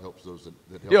scripture. God helps those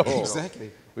that help Yo. themselves.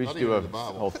 Exactly. We Not should do even a in the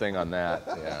Bible. whole thing on that.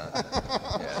 Yeah.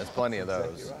 Yeah, there's plenty of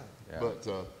those. Exactly right. Yeah.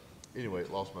 But anyway,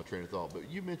 lost my train of thought. But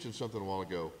you mentioned something a while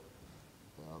ago,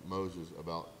 Moses,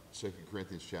 about 2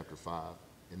 Corinthians chapter 5,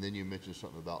 and then you mentioned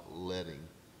something about letting.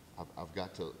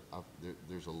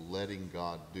 There's a letting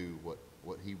God do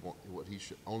what he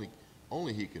should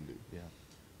only he can do. Yeah.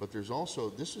 But there's also,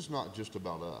 this is not just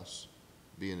about us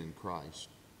being in Christ.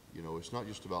 It's not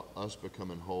just about us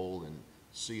becoming whole and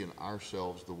seeing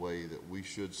ourselves the way that we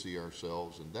should see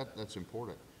ourselves, and that's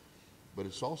important. But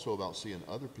it's also about seeing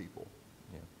other people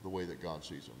the way that God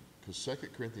sees them. Because 2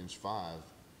 Corinthians 5,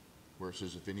 where it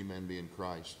says, if any man be in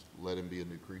Christ, let him be a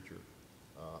new creature,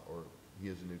 or he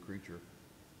is a new creature.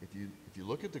 If you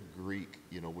look at the Greek,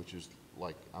 which is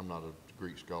like, I'm not a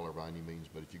Greek scholar by any means,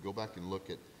 but if you go back and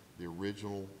look at the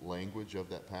original language of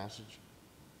that passage,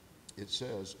 it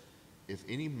says, if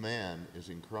any man is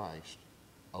in Christ,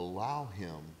 allow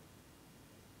him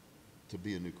to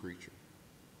be a new creature.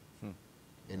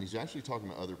 And he's actually talking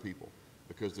to other people,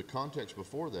 because the context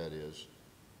before that is,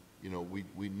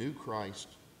 we knew Christ.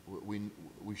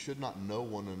 We should not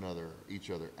know each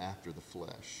other after the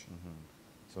flesh.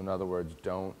 So in other words,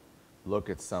 don't look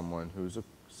at someone who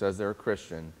says they're a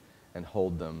Christian and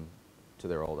hold them to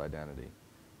their old identity.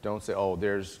 Don't say, oh,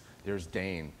 there's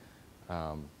Dane.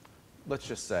 Let's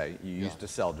just say you used to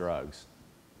sell drugs.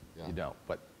 Yeah. You don't.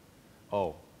 But,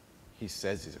 oh, he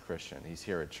says he's a Christian. He's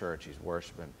here at church. He's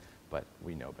worshiping. But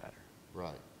we know better.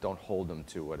 Right. Don't hold him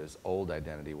to what his old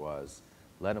identity was.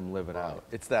 Let him live it Right. out.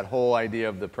 It's that whole idea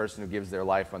of the person who gives their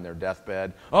life on their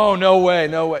deathbed. Oh, no way,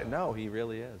 no way. No, he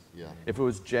really is. Yeah. If it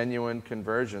was genuine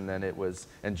conversion,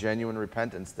 and genuine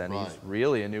repentance, then Right. he's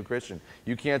really a new Christian.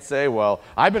 You can't say, well,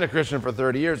 I've been a Christian for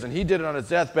 30 years, and he did it on his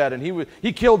deathbed, and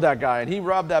he killed that guy, and he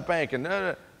robbed that bank, and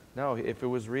no, if it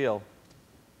was real,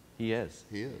 he is.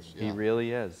 He is. He Yeah.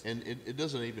 really is. And it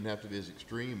doesn't even have to be as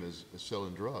extreme as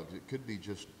selling drugs. It could be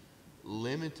just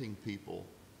limiting people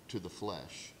to the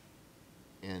flesh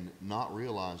and not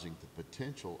realizing the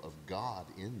potential of God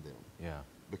in them. Yeah.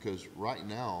 Because right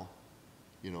now,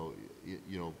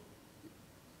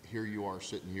 here you are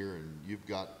sitting here, and you've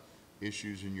got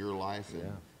issues in your life,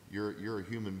 and you're a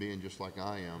human being just like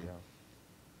I am. Yeah.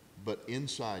 But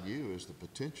inside you is the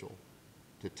potential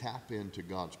to tap into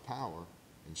God's power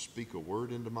and speak a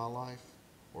word into my life,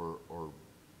 or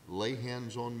lay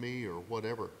hands on me, or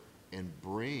whatever, and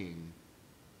bring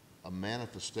a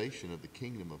manifestation of the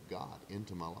kingdom of God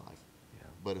into my life. Yeah.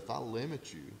 But if I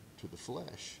limit you to the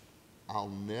flesh, I'll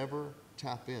never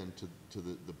tap into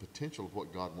the potential of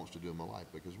what God wants to do in my life,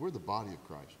 because we're the body of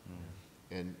Christ.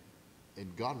 And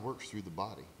God works through the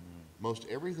body. Most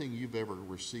everything you've ever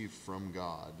received from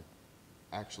God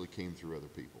actually came through other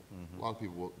people. A lot of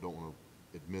people don't want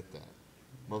to admit that.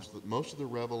 Most of the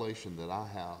revelation that I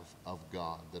have of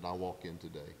God that I walk in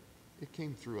today, it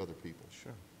came through other people.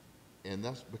 Sure. And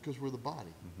that's because we're the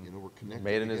body. You know, we're connected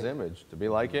Made in together. His image, to be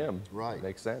like Him. Right.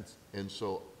 Makes sense. And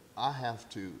so I have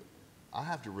to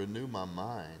renew my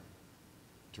mind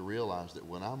to realize that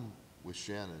when I'm with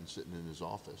Shannon sitting in his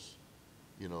office,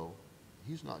 you know,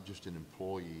 he's not just an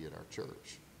employee at our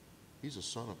church. He's a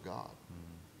son of God.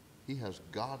 He has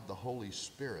God the Holy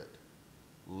Spirit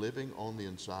living on the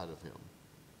inside of him.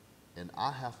 And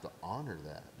I have to honor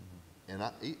that.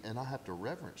 And I have to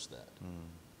reverence that.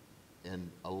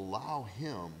 And allow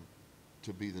him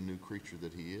to be the new creature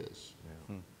that he is.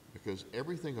 Yeah. Because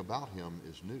everything about him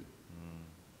is new.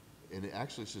 And it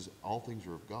actually says all things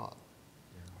are of God.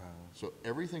 Wow. So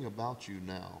everything about you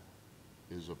now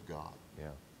is of God.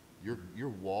 Yeah. You're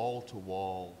wall to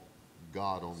wall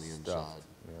God on the Stuffed. inside.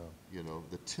 Yeah. You know,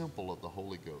 the temple of the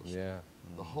Holy Ghost. Yeah.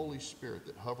 The Holy Spirit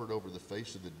that hovered over the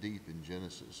face of the deep in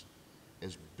Genesis.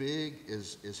 As big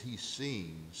as he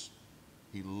seems,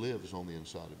 he lives on the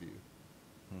inside of you.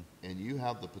 And you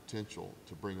have the potential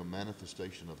to bring a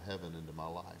manifestation of heaven into my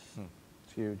life.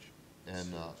 It's huge.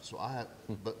 And so I have,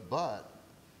 but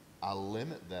I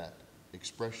limit that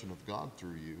expression of God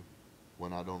through you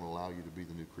when I don't allow you to be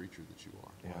the new creature that you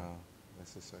are. Wow.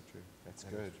 This is so true. That's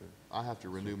good. I have to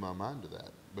renew my mind to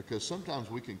that, because sometimes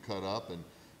we can cut up, and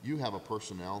you have a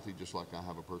personality just like I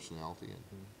have a personality. And,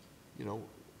 you know,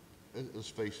 let's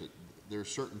face it, there are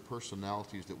certain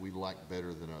personalities that we like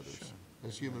better than others. Sure.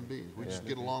 As human beings, we just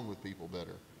get along with people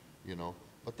better, you know,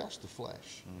 but that's the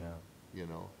flesh. Yeah. You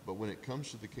know, but when it comes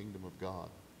to the kingdom of God,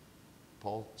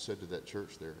 Paul said to that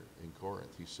church there in Corinth,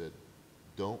 he said,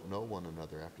 don't know one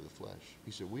another after the flesh.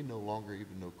 He said, we no longer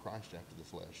even know Christ after the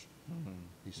flesh.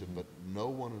 He said, but know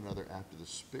one another after the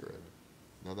Spirit.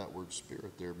 Now that word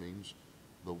Spirit there means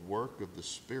the work of the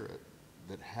Spirit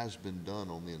that has been done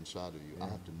on the inside of you. I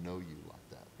have to know you like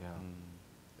that. Yeah.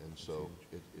 And so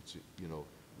it's, you know,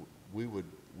 we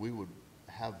would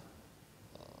have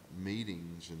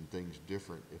meetings and things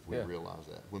different if we realize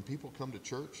that. When people come to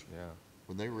church,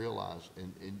 when they realize,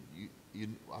 and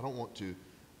I don't want to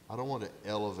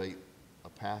elevate a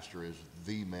pastor as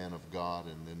the man of God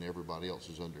and then everybody else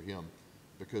is under him,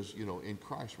 because, you know, in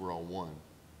Christ we're all one.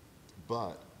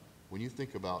 But when you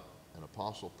think about an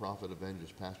apostle, prophet,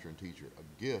 evangelist, pastor, and teacher,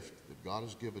 a gift that God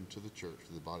has given to the church,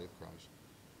 to the body of Christ,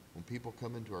 when people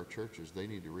come into our churches, they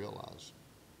need to realize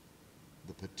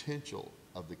the potential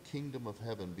of the kingdom of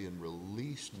heaven being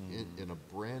released in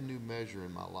a brand new measure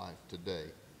in my life today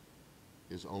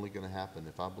is only going to happen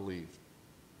if I believe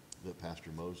that Pastor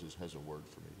Moses has a word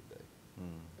for me today.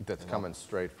 That's coming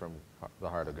straight from the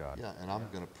heart of God. Yeah, and I'm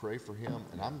going to pray for him,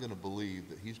 and I'm going to believe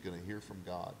that he's going to hear from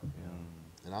God.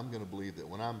 And I'm going to believe that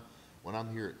when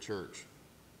I'm here at church,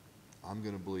 I'm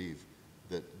going to believe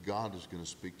that God is going to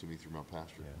speak to me through my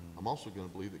pastor. I'm also going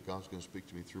to believe that God's going to speak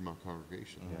to me through my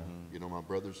congregation. You know, my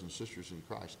brothers and sisters in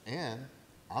Christ. And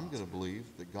I'm going to believe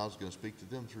that God's going to speak to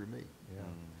them through me.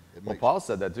 Well, Paul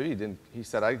said that too. He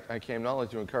said, I came not only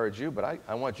to encourage you, but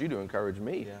I want you to encourage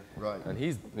me. Right. And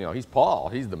he's Paul.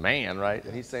 He's the man, right?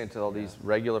 And he's saying to all these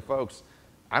regular folks,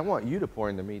 I want you to pour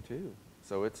into me too.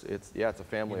 So it's a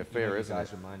family affair, isn't it? You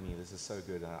guys remind me, this is so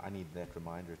good. I need that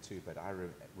reminder too. But I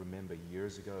remember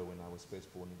years ago when I was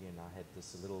first born again, I had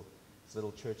this little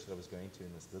church that I was going to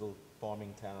in this little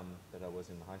farming town that I was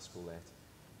in high school at,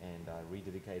 and I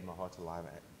rededicated my heart alive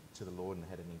to the Lord and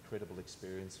had an incredible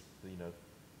experience. You know,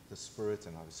 the Spirit,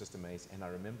 and I was just amazed. And I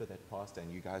remember that pastor,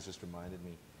 and you guys just reminded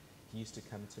me, he used to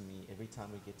come to me every time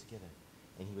we get together,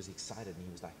 and he was excited, and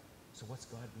he was like, so what's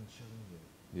God been showing you?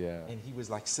 Yeah. And he was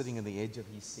like sitting on the edge of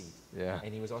his seat. Yeah.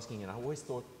 And he was asking, and I always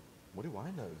thought, what do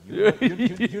I know?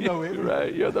 You know everything.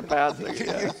 Right, you're the pastor.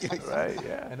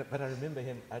 Right, But I remember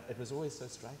him, it was always so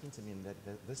striking to me that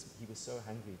he was so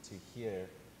hungry to hear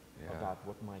about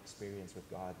what my experience with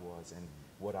God was and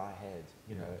what I had,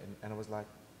 you know, and I was like,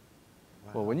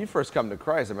 wow. Well, when you first come to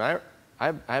Christ, I mean,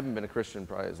 I haven't been a Christian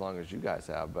probably as long as you guys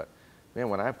have, but man,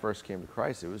 when I first came to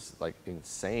Christ, it was like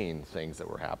insane things that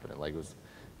were happening. Like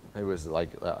it was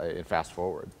like fast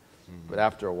forward. But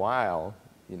after a while,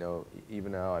 you know,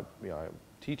 even though I'm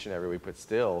teaching every week, but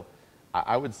still,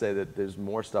 I would say that there's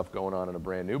more stuff going on in a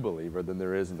brand new believer than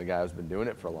there is in the guy who's been doing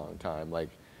it for a long time. Like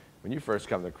when you first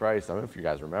come to Christ, I don't know if you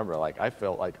guys remember, like I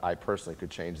felt like I personally could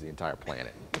change the entire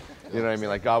planet. You know what I mean?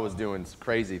 Like God was doing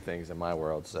crazy things in my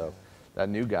world. So that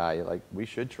new guy, like, we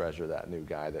should treasure that new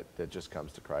guy that just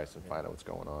comes to Christ and find out what's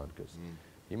going on, because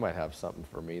he might have something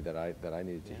for me that I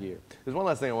needed to hear. There's one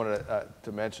last thing I wanted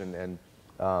to mention, and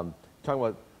talking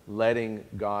about letting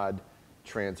God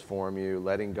transform you,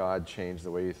 letting God change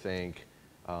the way you think.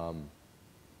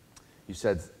 You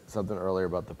said something earlier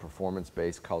about the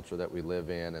performance-based culture that we live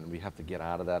in, and we have to get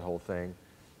out of that whole thing.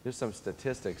 There's some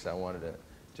statistics I wanted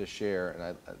to share,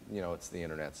 and it's the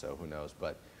internet, so who knows.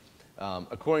 But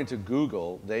according to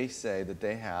Google, they say that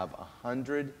they have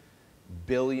 100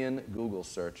 billion Google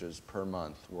searches per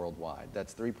month worldwide.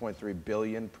 That's 3.3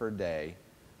 billion per day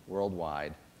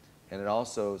worldwide. And it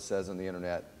also says on the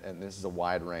internet, and this is a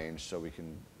wide range, so we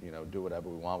can do whatever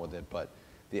we want with it, but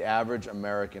the average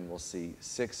American will see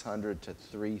 600 to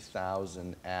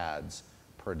 3,000 ads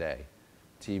per day.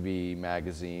 TV,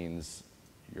 magazines,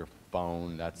 your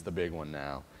phone, that's the big one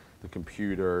now. The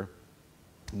computer,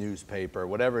 newspaper,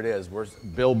 whatever it is,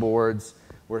 billboards,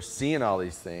 we're seeing all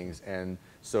these things. And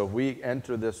so if we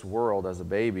enter this world as a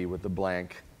baby with a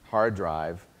blank hard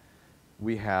drive,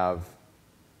 we have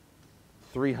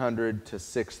 300 to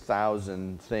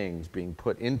 6,000 things being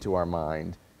put into our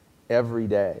mind every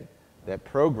day that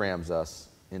programs us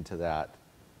into that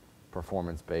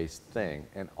performance-based thing.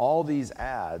 And all these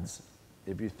ads,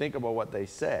 if you think about what they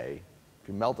say, if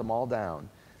you melt them all down,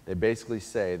 they basically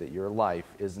say that your life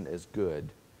isn't as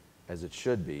good as it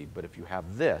should be, but if you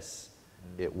have this,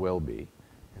 it will be.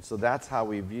 And so that's how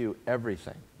we view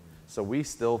everything. So we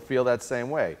still feel that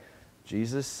same way.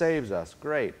 Jesus saves us,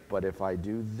 great, but if I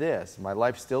do this, my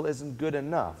life still isn't good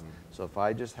enough. So if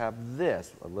I just have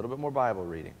this, a little bit more Bible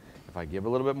reading, if I give a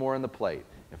little bit more in the plate,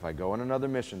 if I go on another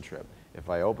mission trip, if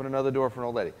I open another door for an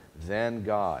old lady, then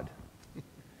God.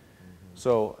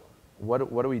 So what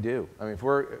do we do? I mean,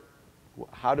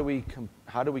 how do we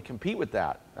compete with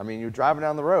that? I mean, you're driving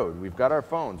down the road, we've got our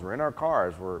phones, we're in our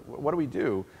cars, what do we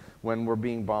do when we're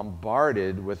being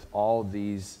bombarded with all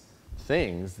these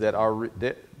things that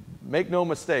make no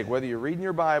mistake, whether you're reading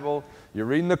your Bible, you're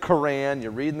reading the Quran,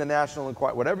 you're reading the National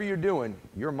Enquirer, whatever you're doing,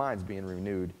 your mind's being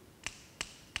renewed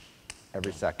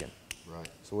every second. Right.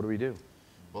 So what do we do?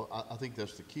 Well, I think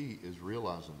that's the key, is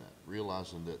realizing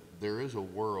that there is a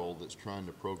world that's trying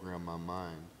to program my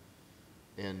mind.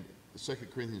 And 2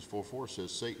 Corinthians 4:4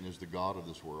 says Satan is the god of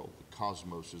this world. The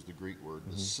cosmos is the Greek word,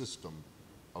 the system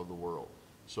of the world.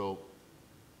 So,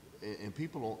 and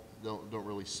people don't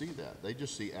really see that. They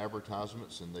just see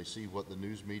advertisements and they see what the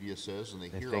news media says and they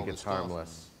hear all this stuff.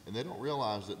 Harmless. And they don't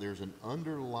realize that there's an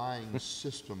underlying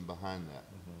system behind that.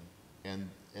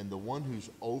 And the one who's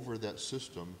over that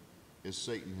system is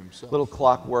Satan himself. Little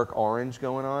Clockwork Orange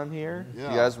going on here. Yeah.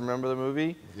 You guys remember the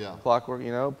movie? Yeah. Clockwork,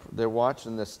 they're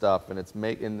watching this stuff, and it's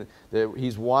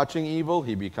he's watching evil,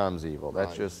 he becomes evil.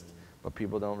 That's Right. but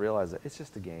people don't realize that. It's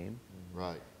just a game.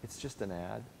 Right. It's just an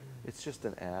ad. It's just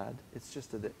an ad. It's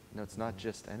just no, it's not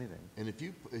just anything. And if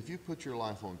you put your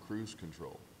life on cruise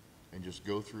control and just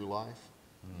go through life,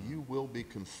 you will be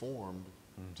conformed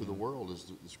to the world, as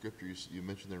the scripture you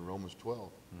mentioned there in Romans 12.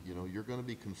 You're going to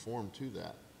be conformed to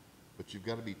that, but you've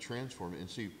got to be transformed. And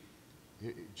see,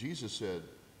 Jesus said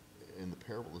in the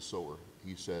parable of the sower,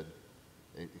 he said,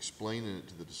 explaining it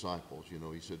to the disciples,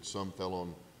 he said some fell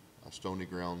on stony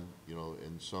ground,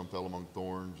 and some fell among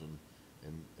thorns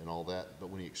and all that.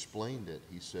 But when he explained it,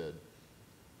 he said,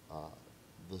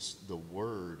 the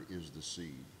word is the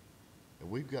seed.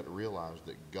 And we've got to realize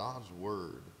that God's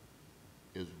word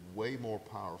is way more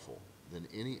powerful than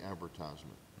any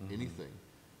advertisement, anything.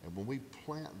 And when we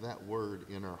plant that word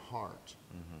in our heart,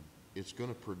 it's going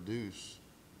to produce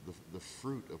the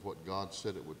fruit of what God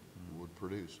said it would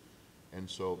produce. And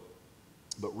so,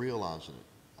 but realizing it,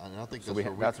 and I think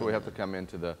that's where we have to come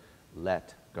into the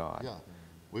let God. Yeah,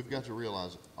 we've got to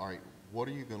realize, all right, what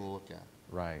are you going to look at?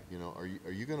 Right. Are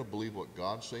you going to believe what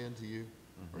God's saying to you?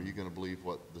 Or are you going to believe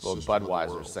what the Well, system of the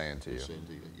Budweiser's world saying to you. is saying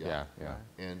to you? Yeah.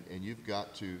 And you've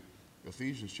got to,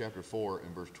 Ephesians chapter 4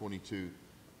 and verse 22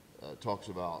 talks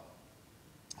about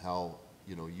how,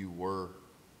 you were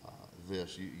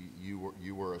this,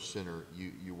 you were a sinner,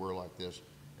 you were like this.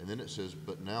 And then it says,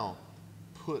 but now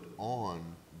put on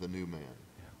the new man.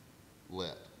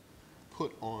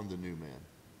 Put on the new man.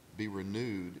 Be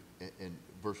renewed. And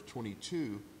verse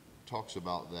 22 talks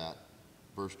about that.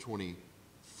 Verse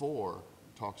 24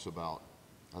 talks about,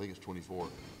 I think it's 24,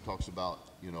 talks about,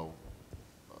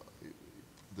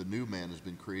 the new man has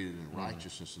been created in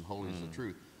righteousness and holiness and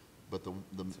truth. But the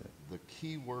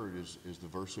key word is the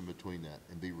verse in between that,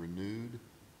 and be renewed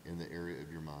in the area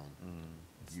of your mind.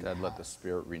 Instead, let the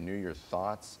Spirit renew your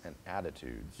thoughts and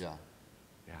attitudes. Yeah.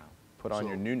 Put on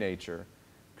your new nature,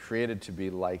 created to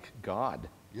be like God.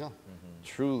 Yeah,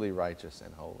 Truly righteous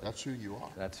and holy. that's who you are.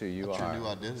 That's who you That's are. your new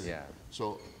identity. Yeah.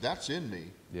 So that's in me,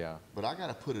 Yeah. but I got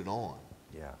to put it on,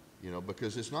 Yeah. you know,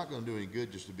 because it's not going to do any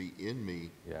good just to be in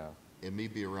me Yeah. and me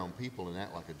be around people and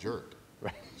act like a jerk.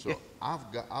 Right. So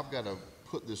I've got to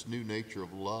put this new nature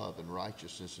of love and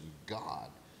righteousness and God.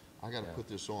 I got to Yeah. put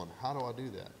this on. How do I do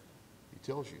that? He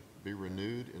tells you, be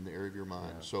renewed in the area of your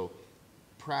mind. Yeah. So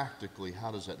practically, how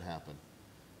does that happen?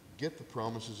 Get the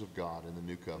promises of God in the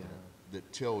new covenant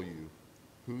that tell you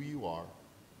who you are,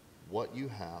 what you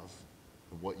have,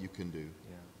 and what you can do.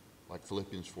 Yeah. Like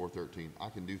Philippians 4:13, I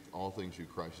can do all things through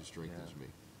Christ who strengthens me.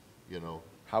 You know,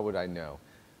 How would I know?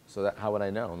 So that how would I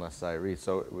know unless I read?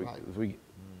 So Right.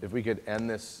 if we could end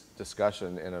this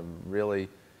discussion in a really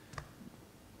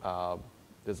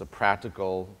there's a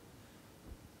practical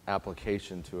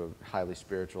application to a highly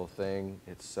spiritual thing.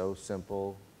 It's so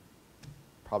simple.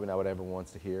 Probably not what everyone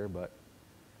wants to hear, but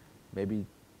maybe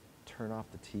turn off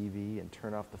the TV and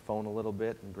turn off the phone a little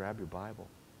bit and grab your Bible.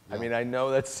 I Yeah. mean, I know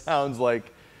that sounds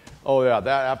like, oh yeah,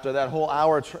 that after that whole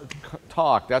hour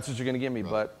talk, that's what you're going to give me.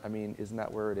 Right. But I mean, isn't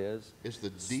that where it is? it's the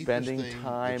deepest Spending thing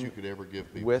time that you could ever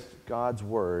give people. with God's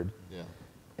Word. Yeah.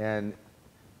 And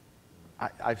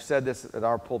I've said this at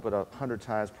our pulpit 100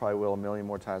 times, probably will a million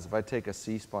more times. If I take a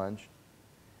sea sponge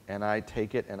and I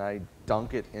take it and I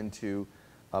dunk it into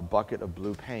a bucket of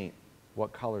blue paint,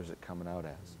 what color is it coming out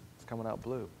as? It's coming out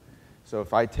blue. So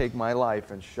if I take my life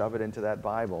and shove it into that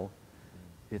Bible,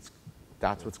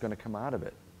 that's what's going to come out of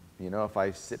it. You know, if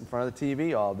I sit in front of the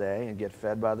TV all day and get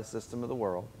fed by the system of the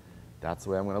world, that's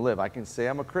the way I'm going to live. I can say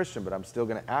I'm a Christian, but I'm still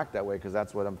going to act that way because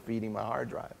that's what I'm feeding my hard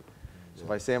drive. So if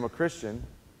I say I'm a Christian,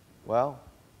 well,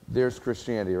 there's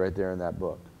Christianity right there in that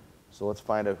book. So let's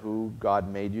find out who God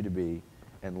made you to be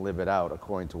and live it out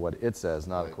according to what it says,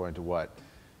 not Right. according to what,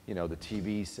 you know, the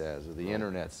TV says or the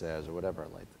internet says or whatever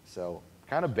like that. So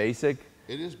kind of basic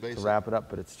It is to basic. wrap it up,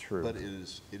 but it's true. But it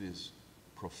is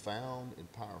profound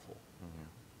and powerful.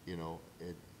 You know,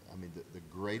 I mean, the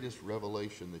greatest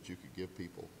revelation that you could give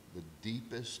people, the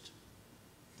deepest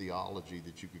theology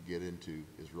that you could get into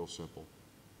is real simple.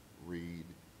 Read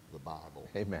the Bible.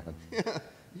 Amen.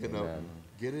 You know, Amen.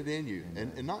 get it in you.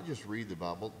 And not just read the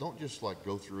Bible. Don't just like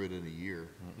go through it in a year.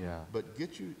 Yeah. But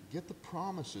get the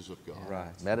promises of God.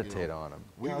 Right. Meditate You know, on them.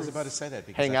 I was about to say that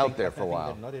because Hang I out think- there I for a think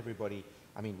while. that not everybody.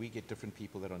 I mean, we get different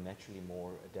people that are naturally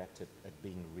more adapted at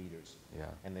being readers. Yeah.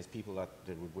 And there's people that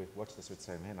would watch this would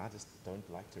say, "Man, I just don't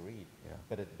like to read." Yeah.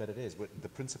 But it is. The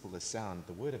principle is sound.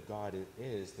 The Word of God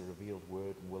is the revealed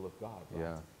Word and will of God. Right?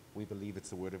 Yeah. We believe it's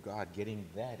the Word of God. Getting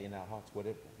that in our hearts,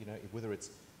 whether it's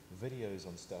videos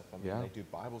on stuff. I mean, Yeah. they do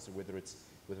Bibles, or whether it's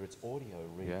audio,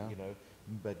 Yeah. you know.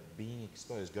 But being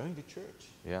exposed, going to church.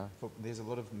 Yeah. There's a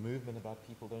lot of movement about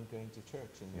people don't going to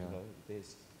church, and Yeah. you know,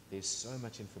 there's so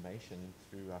much information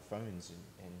through our phones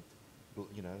and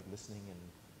you know, listening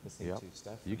Yep. to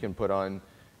stuff. You can put on,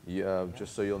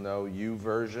 just so you'll know,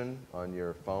 YouVersion on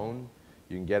your phone.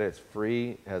 You can get it. It's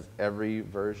free. It has every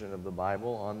version of the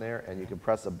Bible on there, and you can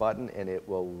press a button, and it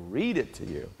will read it to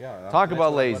you. Yeah, Talk that's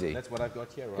about what I've got- lazy. That's what I've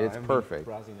got here. Right? It's I haven't been perfect.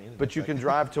 browsing the internet, But you can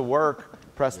drive to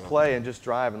work, press play, and just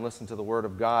drive and listen to the Word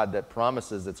of God that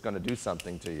promises it's going to do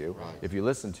something to you Right. if you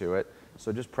listen to it.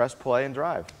 So just press play and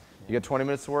drive. You get 20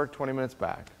 minutes to work, 20 minutes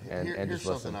back, and Here's just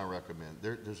something listen. I recommend.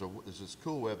 There's this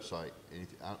cool website, and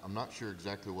I'm not sure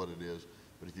exactly what it is,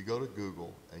 but if you go to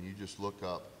Google and you just look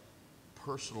up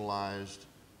personalized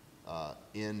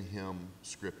in Him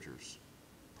scriptures,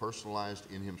 personalized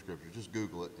in Him scriptures, just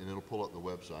Google it and it'll pull up the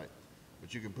website.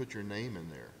 But you can put your name in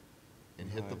there and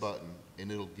hit the button,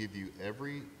 and it'll give you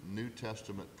every New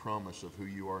Testament promise of who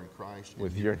you are in Christ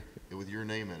With and your- with your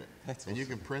name in it. That's and you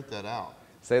can print that out.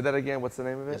 Say that again. What's the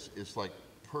name of it? It's like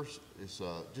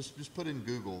just put in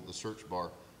Google the search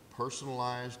bar,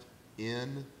 personalized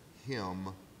in Him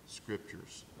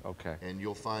scriptures, Okay. and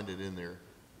you'll find it in there.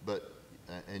 But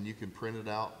and you can print it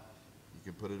out,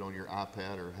 you can put it on your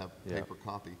iPad or have Yeah. paper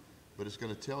copy. But it's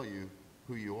going to tell you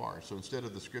who you are. So instead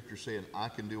of the scripture saying, "I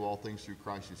can do all things through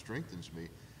Christ who strengthens me,"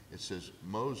 it says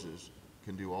Moses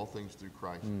can do all things through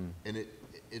Christ, and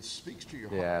it speaks to your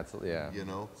heart. Yeah, yeah. You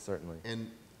know, Certainly.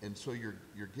 And so you're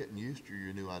getting used to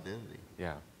your new identity.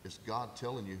 Yeah. It's God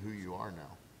telling you who you are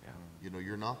now. Yeah. You know,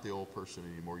 you're not the old person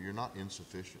anymore. You're not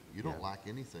insufficient. You don't Yeah. lack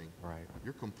anything. Right.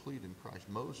 You're complete in Christ.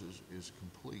 Moses is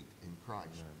complete in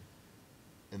Christ.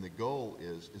 And the goal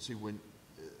is, and see, when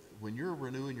you're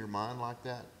renewing your mind like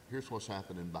that, here's what's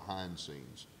happening behind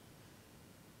scenes.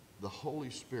 The Holy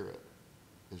Spirit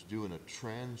is doing a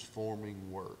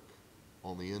transforming work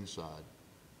on the inside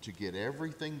to get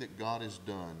everything that God has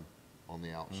done on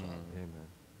the outside. Amen.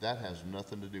 That has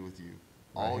nothing to do with you.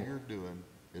 All Right. you're doing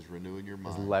is renewing your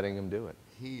Just mind. letting him do it.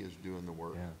 He is doing the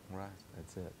work. Yeah, Right.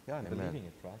 that's it. Yeah, and Amen. believing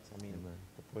it, right? I mean, Amen.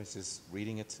 the point is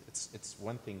reading it. It's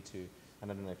one thing to,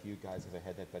 and I don't know if you guys ever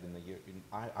had that, but in the year,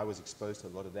 I was exposed to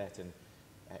a lot of that,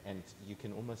 and you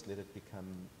can almost let it become,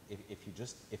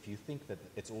 if you think that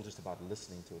it's all just about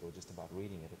listening to it or just about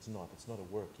reading it, it's not. It's not a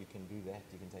work. You can do that.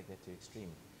 You can take that to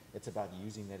extreme. It's about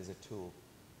using that as a tool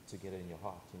to get it in your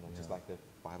heart. You know, just Yeah. like the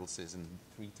Bible says, in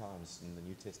 3 times in the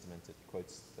New Testament, it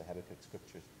quotes the Habakkuk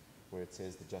scriptures, where it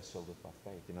says the just shall live by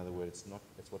faith. In other words,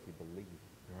 it's what we believe.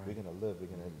 Right. We're going to live.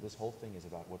 This whole thing is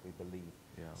about what we believe.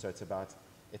 Yeah. So it's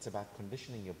about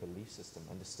conditioning your belief system,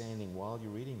 understanding while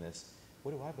you're reading this,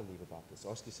 what do I believe about this?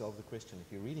 Ask yourself the question,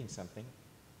 if you're reading something,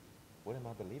 what am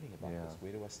I believing about Yeah. this?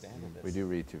 Where do I stand in this? We do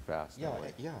read too fast. Yeah, don't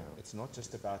we? yeah. It's not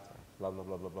just about blah, blah,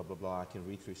 blah, blah, blah, blah, blah. I can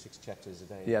read through 6 chapters a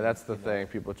day. Yeah, that's the You know. thing.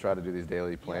 People try to do these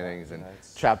daily plannings you and know,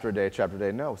 it's- chapter a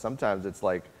day. No, sometimes it's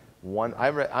like one.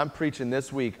 I'm preaching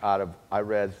this week I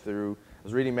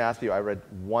was reading Matthew. I read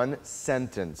one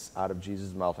sentence out of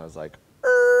Jesus' mouth, and I was like,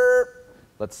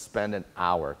 let's spend an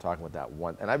hour talking about that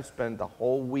one. And I've spent the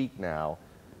whole week now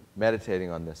meditating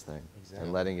on this thing Exactly.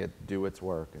 and letting it do its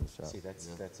work. And so, See, that's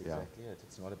exactly it.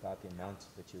 It's not about the amount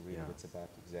that you read. Yeah. It's about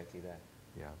exactly that.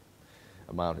 yeah,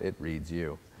 amount it reads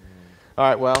you. All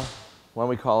right, well, why don't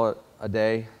we call it a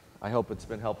day? I hope it's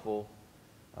been helpful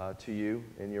to you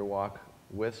in your walk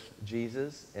with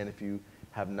Jesus. And if you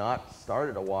have not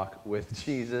started a walk with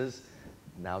Jesus,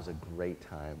 now's a great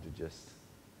time to just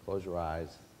close your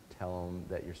eyes, tell him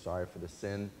that you're sorry for the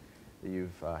sin that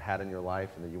you've had in your life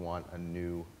and that you want a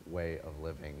new way of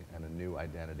living and a new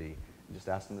identity. Just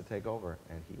ask him to take over,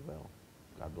 and he will.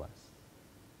 God bless.